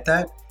 and I get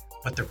that,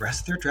 but the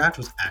rest of their draft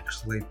was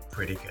actually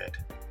pretty good.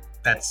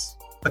 That's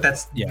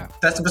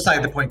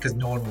beside the point, because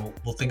no one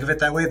will think of it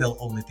that way. They'll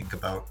only think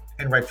about,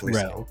 and rightfully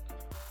so,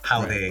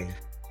 how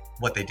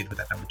what they did with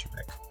that number 2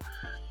 pick.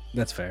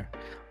 That's fair.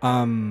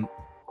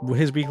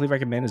 His weekly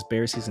recommend is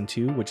Bear Season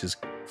 2, which is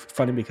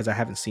funny because I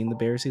haven't seen the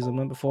Bear Season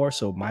 1 before.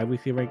 So my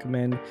weekly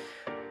recommend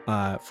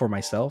for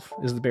myself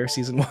is the Bear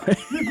Season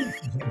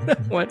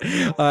 1.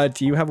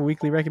 Do you have a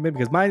weekly recommend?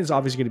 Because mine is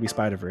obviously going to be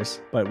Spider-Verse,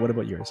 but what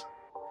about yours?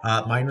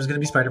 Mine was going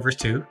to be Spider-Verse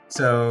 2,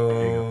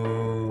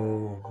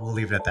 so we'll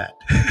leave it at that.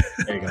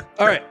 There you go.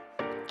 All right,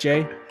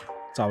 Jay,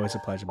 it's always a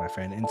pleasure, my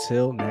friend.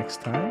 Until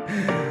next time,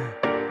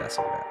 that's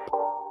a wrap.